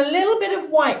going to bring a little bit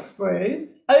of white through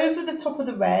over the top of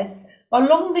the reds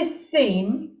along this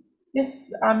seam,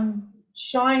 this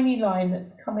shiny line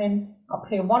that's coming up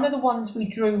here, one of the ones we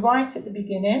drew right at the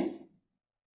beginning.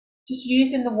 Just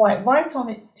using the white right on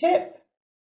its tip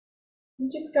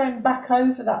and just going back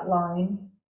over that line.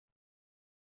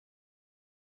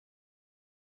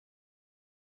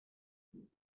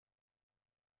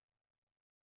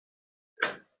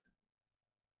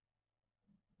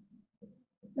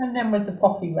 And then with the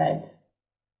poppy red.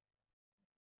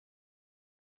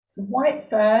 So white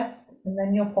first and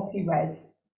then your poppy red.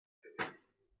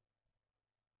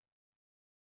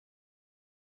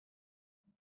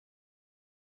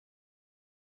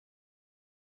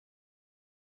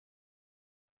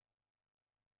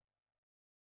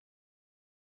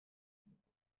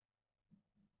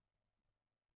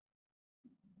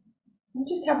 I'm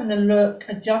just having a look,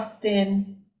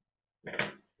 adjusting,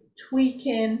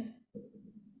 tweaking,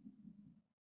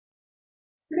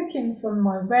 flicking from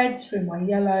my reds through my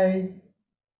yellows.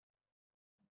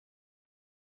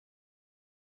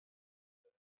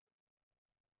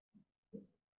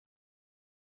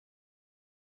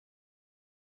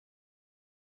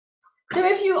 So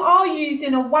if you are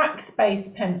using a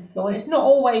wax-based pencil, and it's not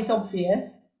always obvious,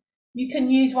 you can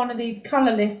use one of these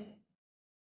colourless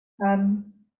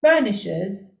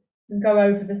burnishers and go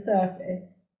over the surface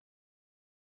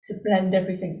to blend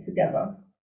everything together.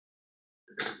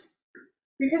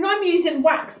 Because I'm using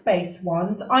wax-based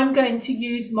ones, I'm going to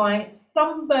use my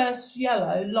sunburst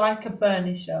yellow like a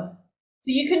burnisher. So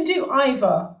you can do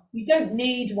either. You don't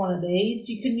need one of these.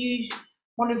 You can use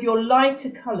one of your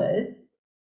lighter colours.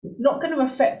 It's not going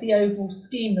to affect the overall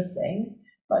scheme of things.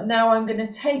 But now I'm going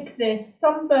to take this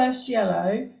sunburst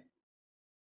yellow,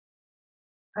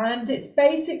 and it's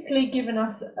basically given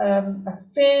us a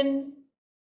thin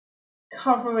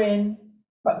covering,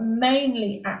 but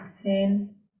mainly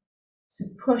acting to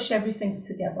push everything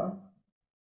together.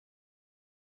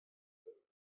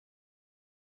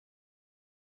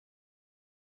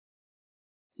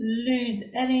 To lose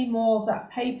any more of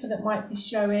that paper that might be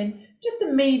showing. Just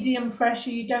a medium pressure,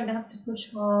 you don't have to push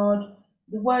hard.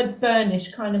 The word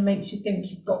burnish kind of makes you think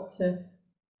you've got to,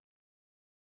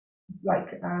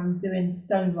 like doing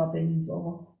stone rubbings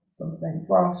or something,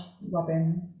 brass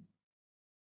rubbings.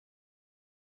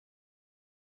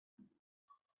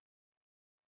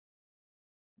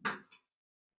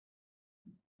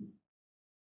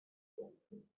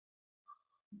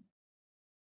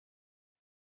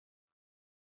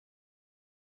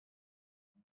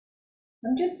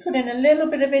 I'm just putting a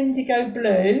little bit of indigo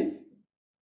blue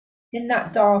in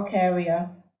that dark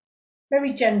area,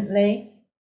 very gently,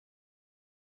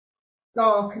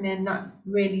 darkening that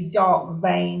really dark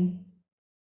vein.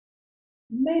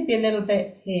 Maybe a little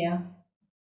bit here.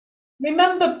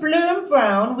 Remember, blue and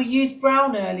brown, we used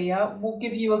brown earlier, will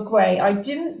give you a grey. I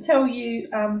didn't tell you,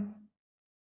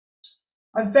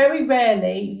 I very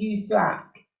rarely use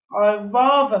black. I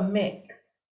rather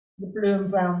mix the blue and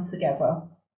brown together.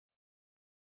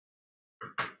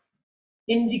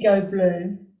 Indigo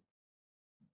blue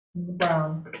and the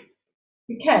brown.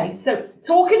 Okay, so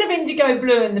talking of indigo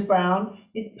blue and the brown,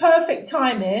 it's perfect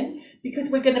timing because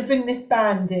we're going to bring this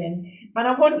band in. And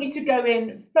I want you to go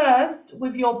in first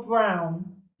with your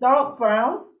brown, dark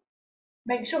brown.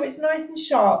 Make sure it's nice and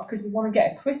sharp because we want to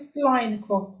get a crisp line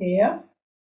across here.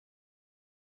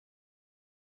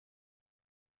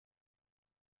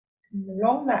 And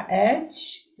along that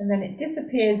edge, and then it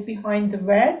disappears behind the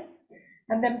red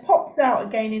and then pops out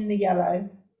again in the yellow.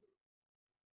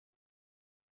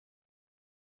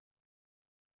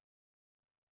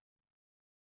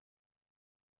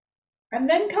 And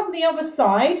then come the other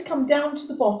side, come down to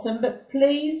the bottom, but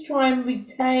please try and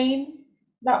retain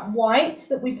that white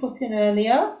that we put in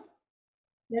earlier.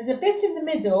 There's a bit in the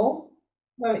middle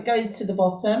where it goes to the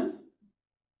bottom,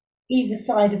 either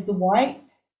side of the white.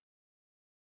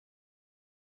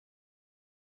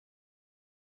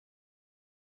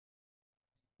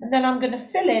 And then I'm going to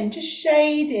fill in, just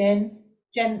shade in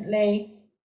gently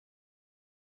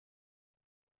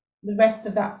the rest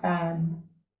of that band.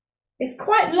 It's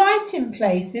quite light in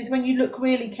places when you look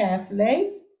really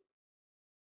carefully.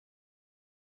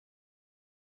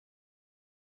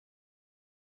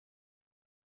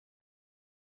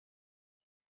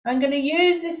 I'm going to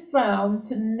use this brown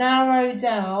to narrow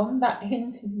down that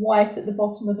hint of white at the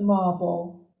bottom of the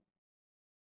marble.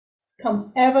 Let's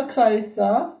come ever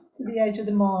closer to the edge of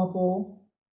the marble.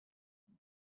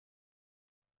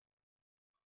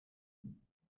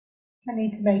 I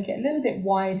need to make it a little bit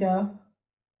wider.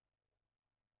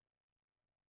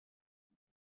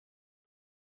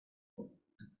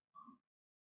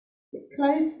 Get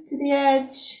close to the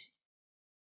edge.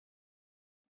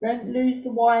 Don't lose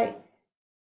the white.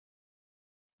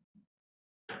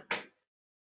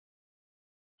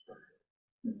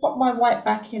 And pop my white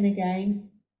back in again.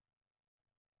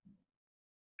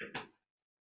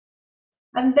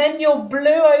 And then your blue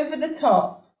over the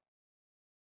top,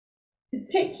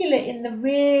 particularly in the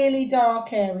really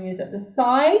dark areas at the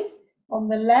side, on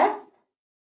the left,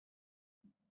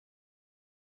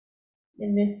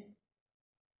 in this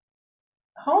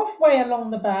halfway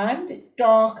along the band, it's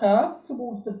darker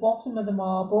towards the bottom of the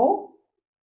marble.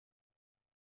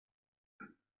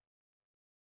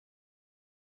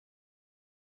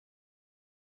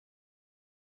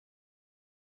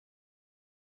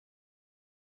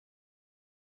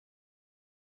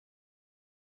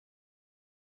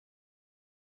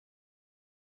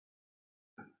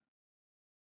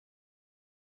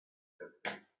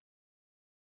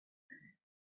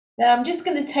 Now I'm just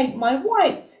going to take my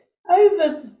white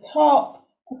over the top,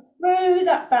 through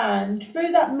that band,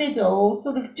 through that middle,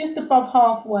 sort of just above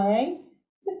halfway,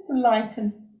 just to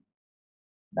lighten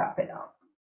that bit up.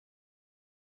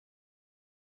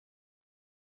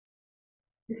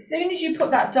 As soon as you put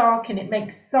that dark in, it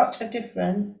makes such a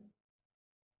difference.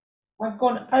 I've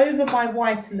gone over my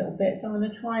white a little bit, so I'm going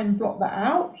to try and block that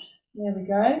out. There we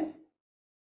go.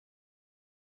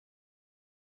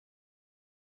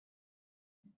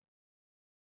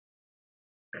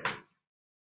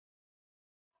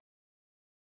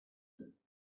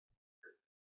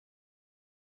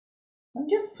 I'm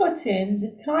just putting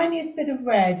the tiniest bit of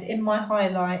red in my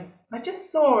highlight. I just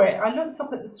saw it. I looked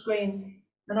up at the screen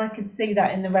and I could see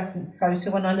that in the reference photo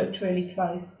when I looked really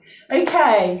close.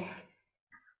 Okay.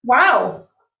 Wow.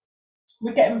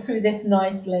 We're getting through this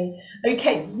nicely.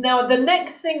 Okay, now the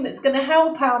next thing that's going to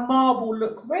help our marble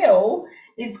look real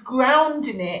is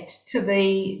grounding it to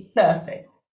the surface.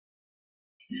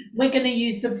 We're going to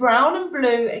use the brown and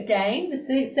blue again,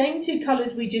 the same two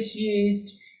colours we just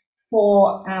used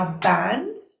for our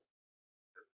band,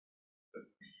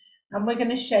 and we're going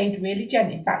to shade really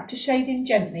gently, back to shading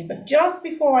gently. But just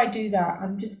before I do that,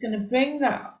 I'm just going to bring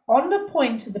that on the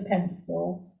point of the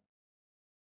pencil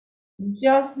and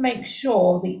just make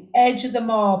sure the edge of the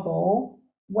marble,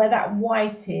 where that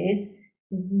white is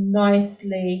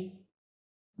nicely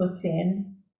put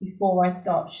in before I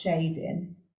start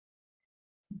shading.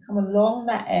 Come along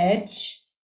that edge.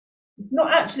 It's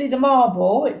not actually the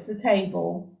marble, it's the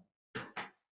table.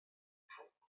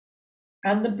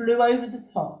 And the blue over the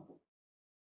top.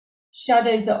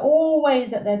 Shadows are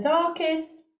always at their darkest,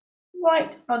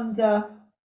 right under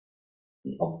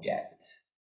the object.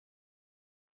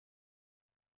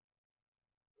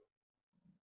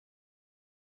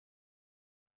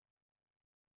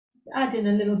 Add in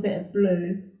a little bit of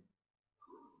blue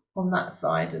on that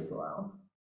side as well.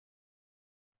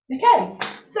 Okay,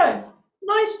 so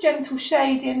nice gentle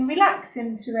shading, relax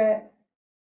into it.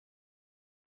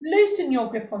 Loosen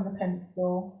your grip on the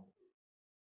pencil.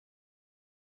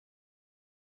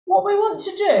 What we want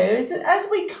to do is, as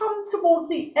we come towards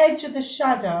the edge of the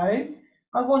shadow,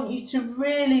 I want you to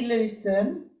really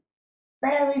loosen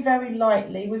very, very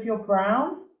lightly with your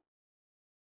brown,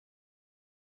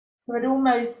 so it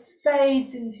almost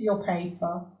fades into your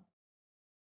paper,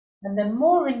 and then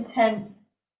more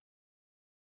intense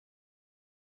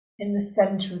in the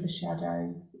centre of the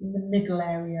shadows, in the middle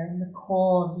area, in the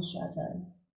core of the shadow.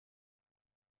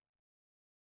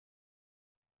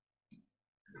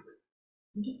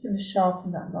 I'm just going to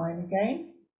sharpen that line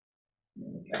again. There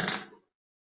we go.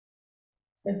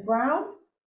 So brown.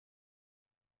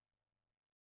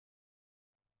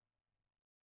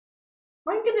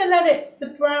 I'm going to let the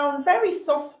brown very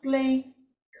softly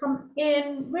come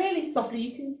in, really softly.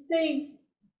 You can see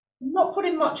I'm not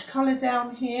putting much colour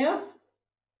down here.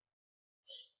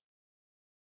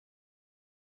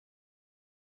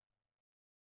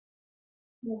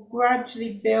 We'll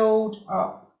gradually build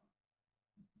up.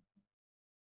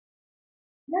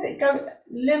 Let it go a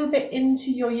little bit into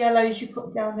your yellows you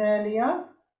put down earlier,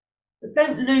 but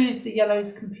don't lose the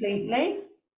yellows completely.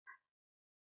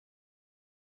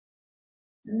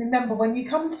 And remember, when you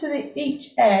come to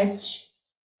each edge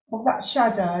of that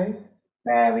shadow,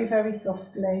 very, very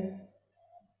softly,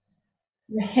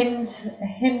 a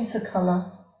hint of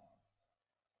colour.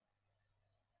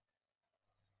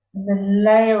 And then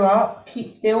layer up,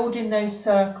 keep building those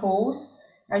circles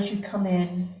as you come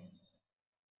in.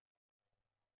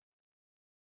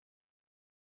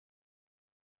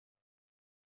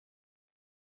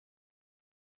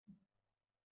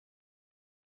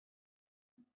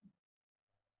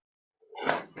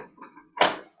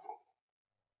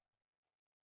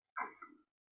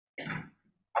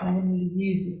 And then you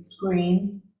use the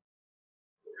screen.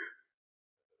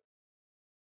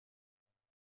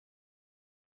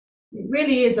 It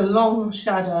really is a long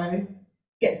shadow.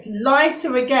 Gets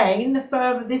lighter again the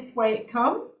further this way it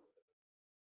comes.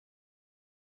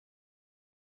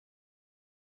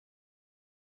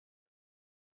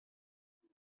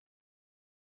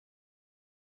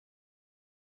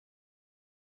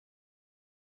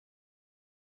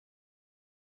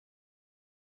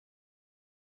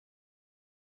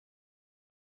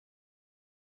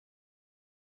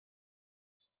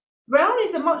 Brown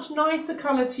is a much nicer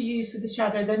colour to use for the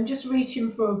shadow than just reaching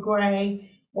for a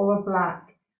grey or a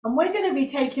black. And we're going to be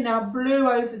taking our blue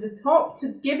over the top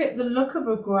to give it the look of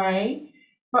a grey.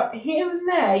 But here and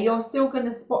there, you're still going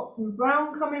to spot some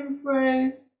brown coming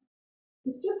through.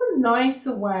 It's just a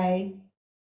nicer way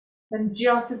than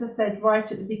just, as I said right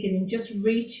at the beginning, just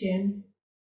reaching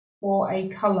for a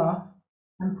colour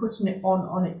and putting it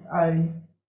on its own.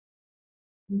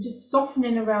 I'm just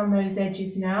softening around those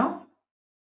edges now.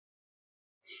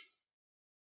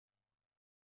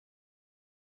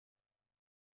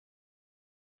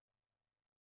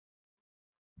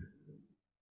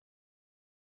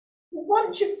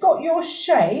 Once you've got your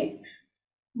shape,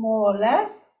 more or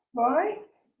less, right,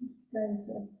 I'm just going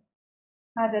to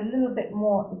add a little bit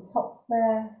more at the top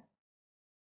there.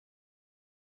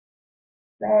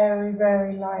 Very,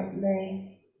 very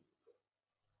lightly.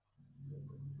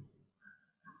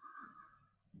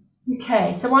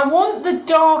 Okay, so I want the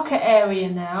darker area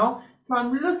now. So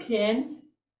I'm looking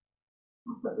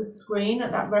up at the screen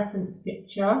at that reference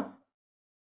picture.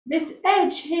 This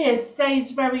edge here stays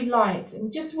very light,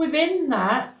 and just within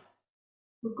that,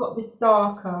 we've got this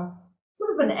darker,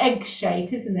 sort of an egg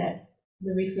shape, isn't it?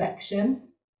 The reflection,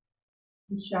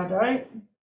 the shadow.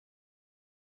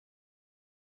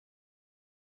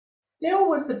 Still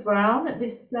with the brown at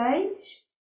this stage.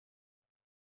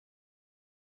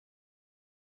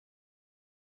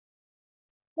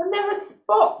 And there are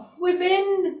spots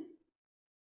within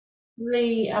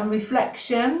the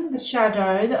reflection, the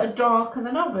shadow, that are darker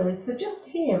than others. So just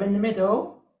here in the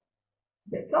middle,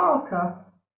 a bit darker.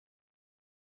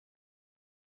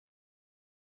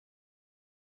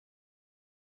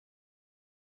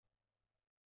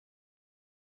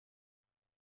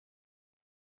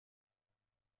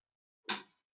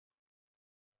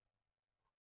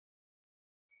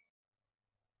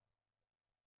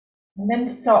 And then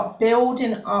start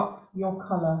building up your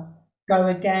colour. Go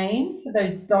again for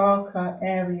those darker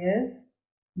areas,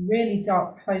 really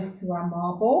dark close to our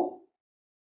marble.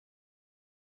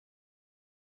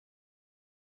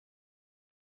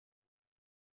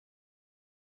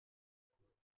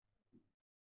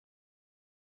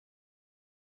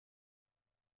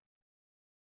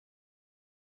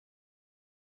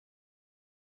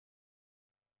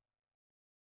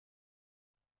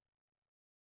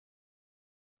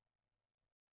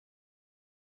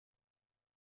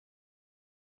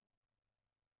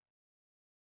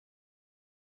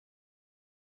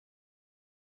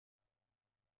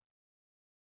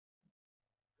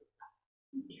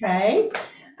 Okay,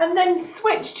 and then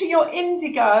switch to your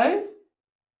indigo,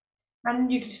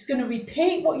 and you're just going to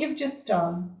repeat what you've just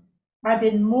done. Add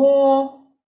in more,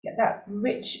 get that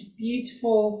rich,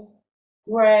 beautiful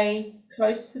grey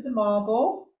close to the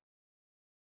marble.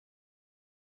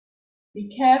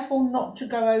 Be careful not to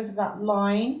go over that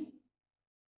line.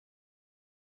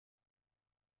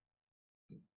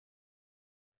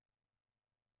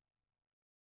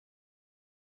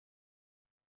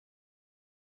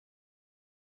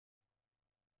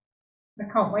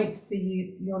 I can't wait to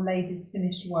see your ladies'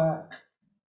 finished work.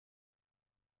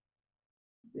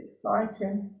 It's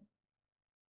exciting.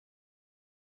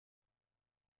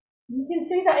 You can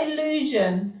see that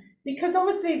illusion because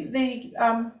obviously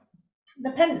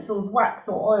the pencil's wax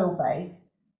or oil based,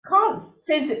 can't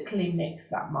physically mix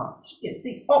that much. It's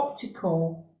the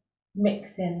optical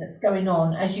mixing that's going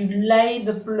on as you lay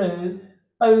the blue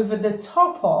over the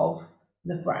top of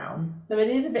the brown. So it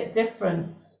is a bit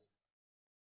different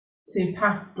to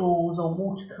pastels or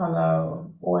watercolour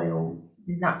or oils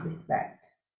in that respect.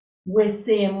 We're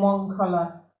seeing one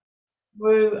colour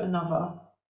through another.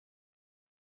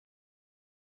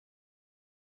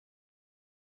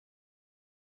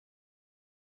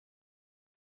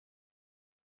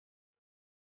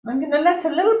 I'm going to let a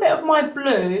little bit of my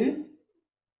blue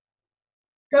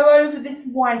go over this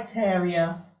white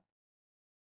area.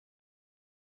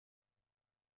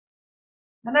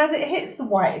 And as it hits the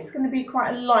white, it's going to be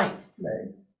quite a light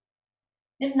blue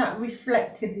in that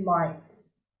reflected light.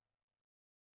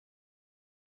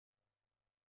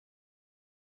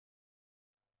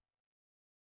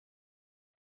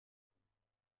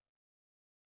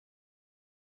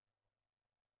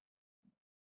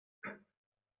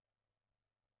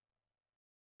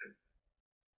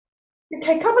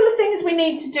 Okay, a couple of things we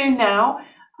need to do now.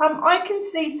 I can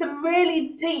see some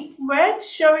really deep red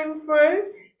showing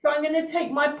through. So I'm going to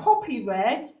take my poppy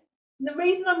red. And the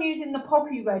reason I'm using the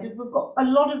poppy red is we've got a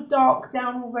lot of dark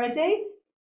down already.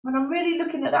 When I'm really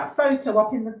looking at that photo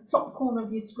up in the top corner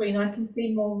of your screen, I can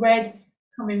see more red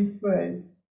coming through.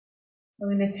 So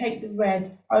I'm going to take the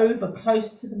red over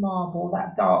close to the marble,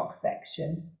 that dark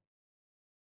section.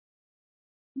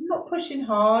 I'm not pushing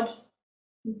hard.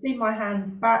 You can see my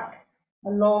hands back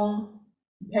along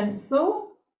the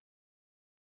pencil.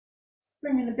 Just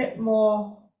bringing a bit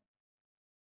more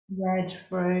red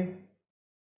through.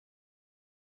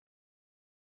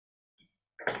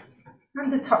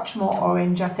 And a touch more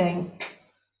orange, I think.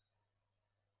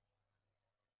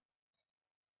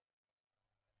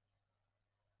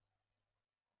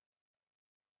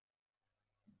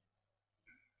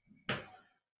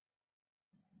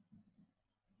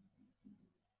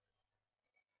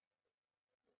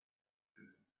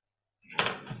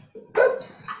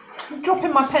 Oops, I'm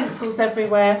dropping my pencils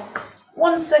everywhere.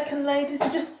 1 second, ladies, I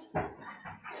just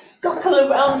scuttle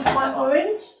around for my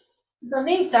orange, because I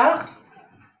need that.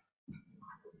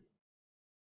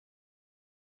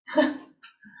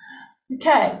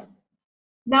 Okay,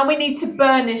 now we need to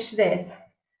burnish this.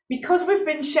 Because we've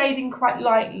been shading quite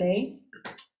lightly,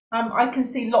 I can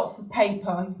see lots of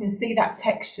paper. You can see that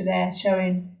texture there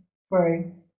showing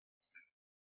through.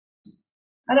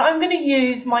 And I'm going to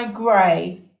use my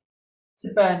grey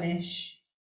to burnish.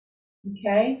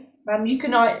 Okay, you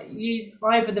can use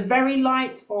either the very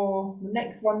light or the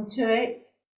next one to it.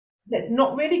 So it's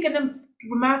not really going to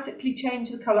dramatically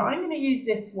change the colour. I'm going to use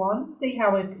this one, see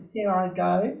how I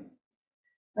go.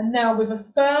 And now with a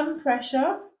firm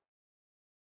pressure,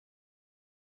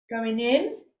 going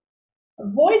in,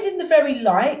 avoiding the very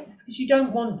lights because you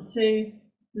don't want to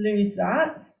lose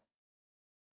that.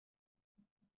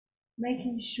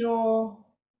 Making sure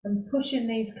I'm pushing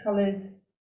these colours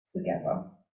together.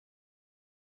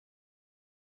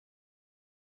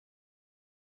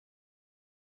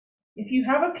 If you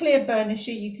have a clear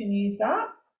burnisher, you can use that.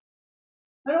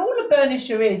 And all a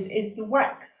burnisher is the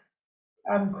wax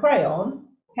crayon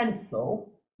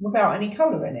pencil without any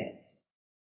colour in it.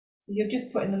 So you're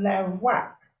just putting a layer of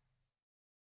wax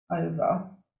over.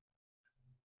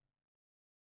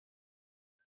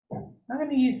 I'm going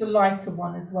to use the lighter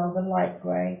one as well, the light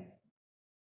grey.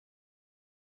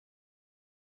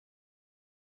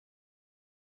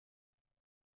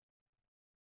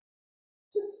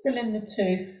 Just fill in the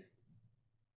tooth.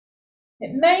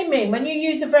 It may mean when you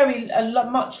use a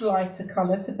much lighter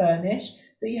colour to burnish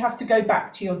that you have to go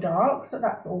back to your dark, so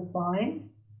that's all fine.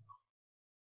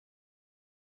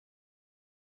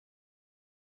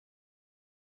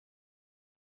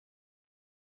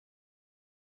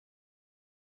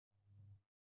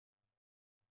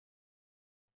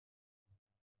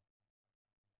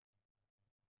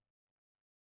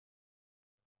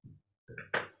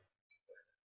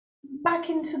 Back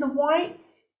into the white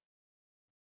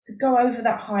to go over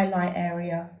that highlight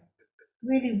area.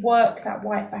 Really work that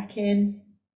white back in.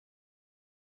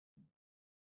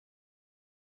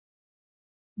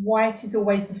 White is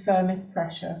always the firmest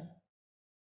pressure.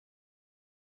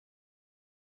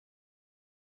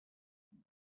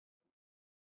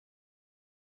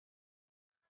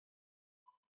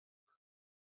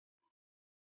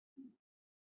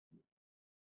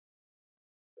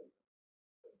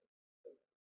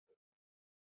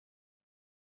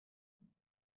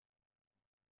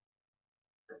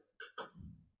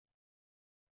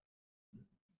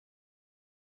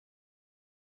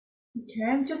 Okay,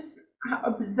 I'm just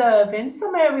observing.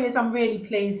 Some areas I'm really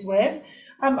pleased with.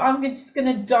 I'm just going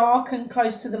to darken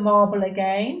close to the marble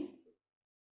again.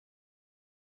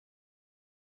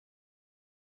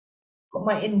 Got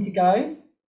my indigo.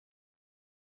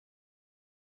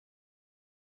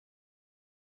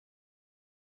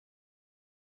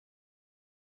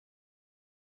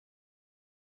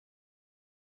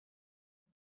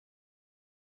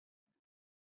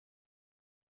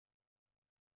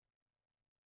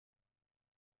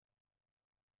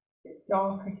 Bit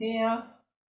darker here.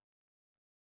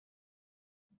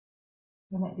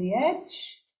 And at the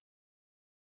edge.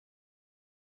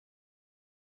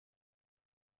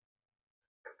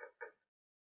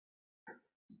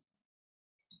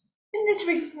 In this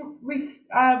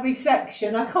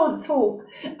reflection, I can't talk.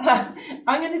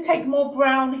 I'm going to take more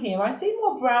brown here. I see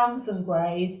more browns than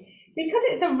greys. Because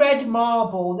it's a red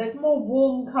marble, there's more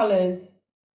warm colours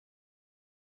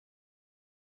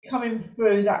coming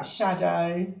through that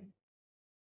shadow.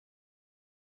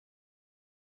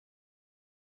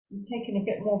 I'm taking a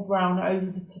bit more brown over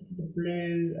the top of the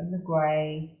blue and the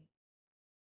grey.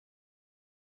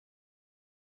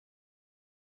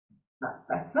 That's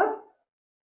better.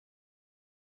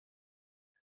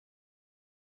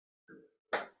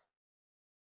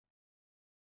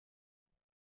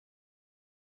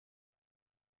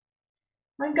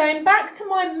 I'm going back to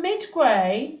my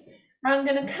mid-grey. I'm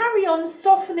going to carry on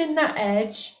softening that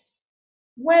edge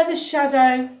where the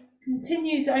shadow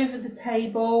continues over the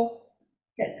table,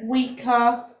 gets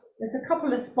weaker. There's a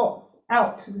couple of spots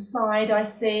out to the side I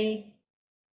see.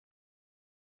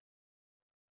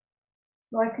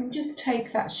 So I can just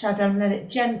take that shadow and let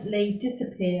it gently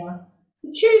disappear. So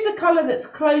choose a colour that's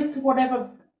close to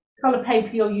whatever colour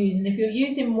paper you're using. If you're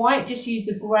using white, just use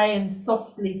a grey and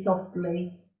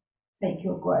softly take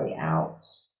your grey out.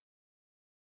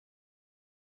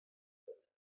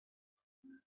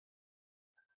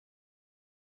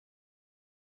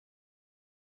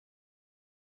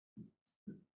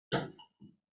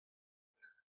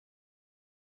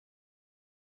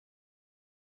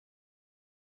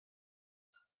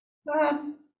 I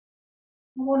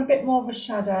want a bit more of a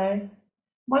shadow.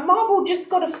 My marble just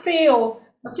got to feel,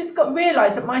 I've just got to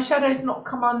realise that my shadow's not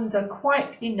come under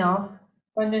quite enough.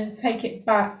 So I'm going to take it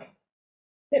back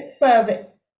a bit further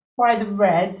by the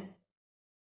red.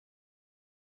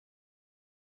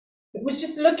 It was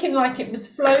just looking like it was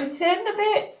floating a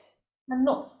bit and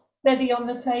not steady on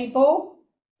the table.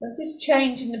 So I'm just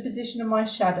changing the position of my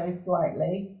shadow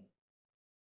slightly.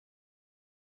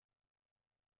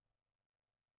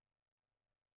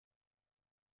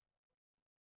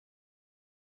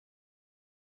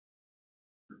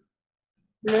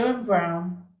 Blue and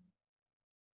brown.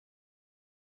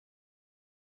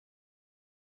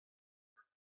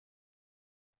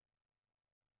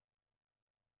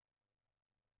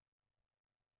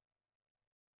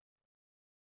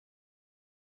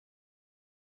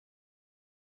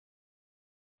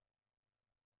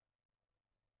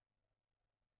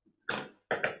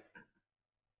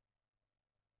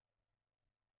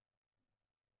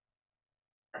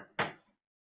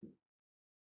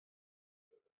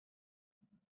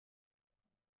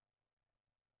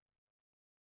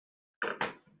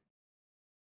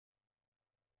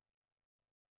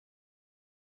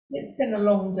 It's been a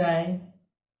long day.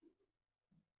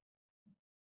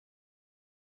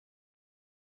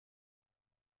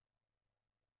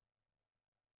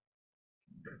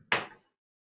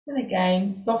 And again,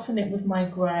 soften it with my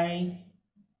grey.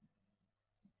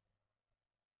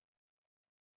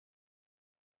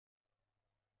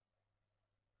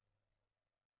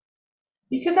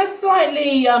 Because I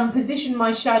slightly positioned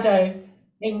my shadow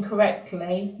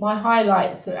incorrectly, my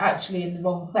highlights are actually in the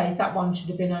wrong place. That one should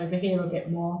have been over here a bit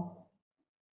more.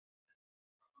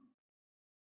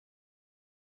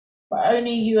 But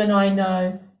only you and I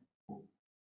know.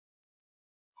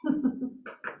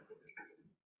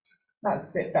 That's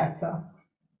a bit better.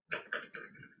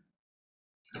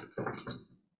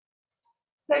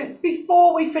 So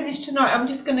before we finish tonight, I'm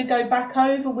just going to go back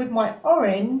over with my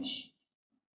orange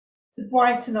to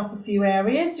brighten up a few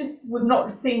areas. Just we've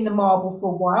not seen the marble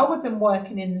for a while. We've been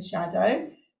working in the shadow,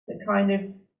 but kind of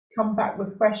come back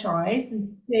with fresh eyes and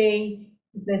see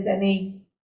if there's any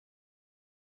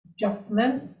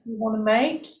adjustments you want to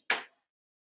make.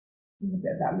 And a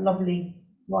bit of that lovely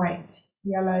bright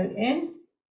yellow in.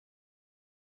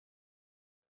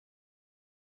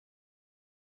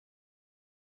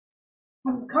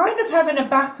 I'm kind of having a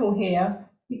battle here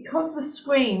because the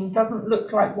screen doesn't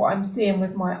look like what I'm seeing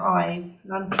with my eyes.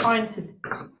 And I'm trying to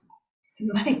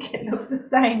make it look the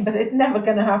same, but it's never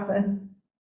going to happen.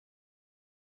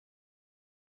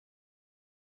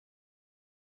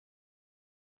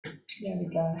 There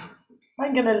we go.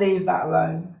 I'm going to leave that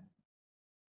alone.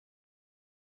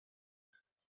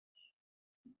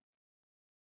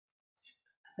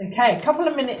 Okay, a couple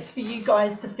of minutes for you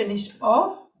guys to finish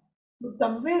off. We've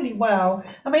done really well.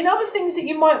 I mean, other things that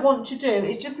you might want to do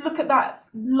is just look at that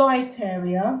light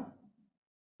area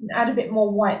and add a bit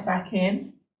more white back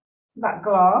in to that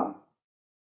glass.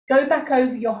 Go back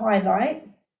over your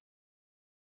highlights.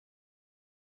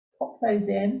 Pop those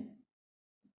in.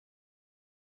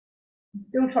 I'm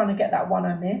still trying to get that one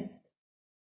I missed.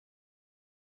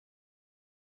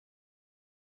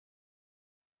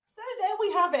 So there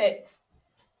we have it.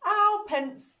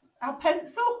 Our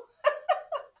pencil,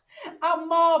 our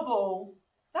marble.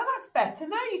 Now that's better.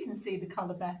 Now you can see the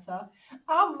colour better.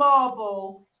 Our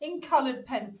marble in coloured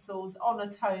pencils on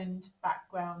a toned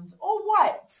background, or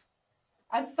white,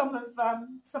 as some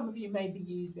of you may be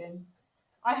using.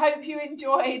 I hope you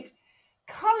enjoyed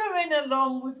colouring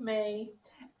along with me,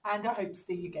 and I hope to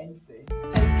see you again soon.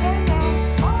 Take care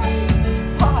now. Bye.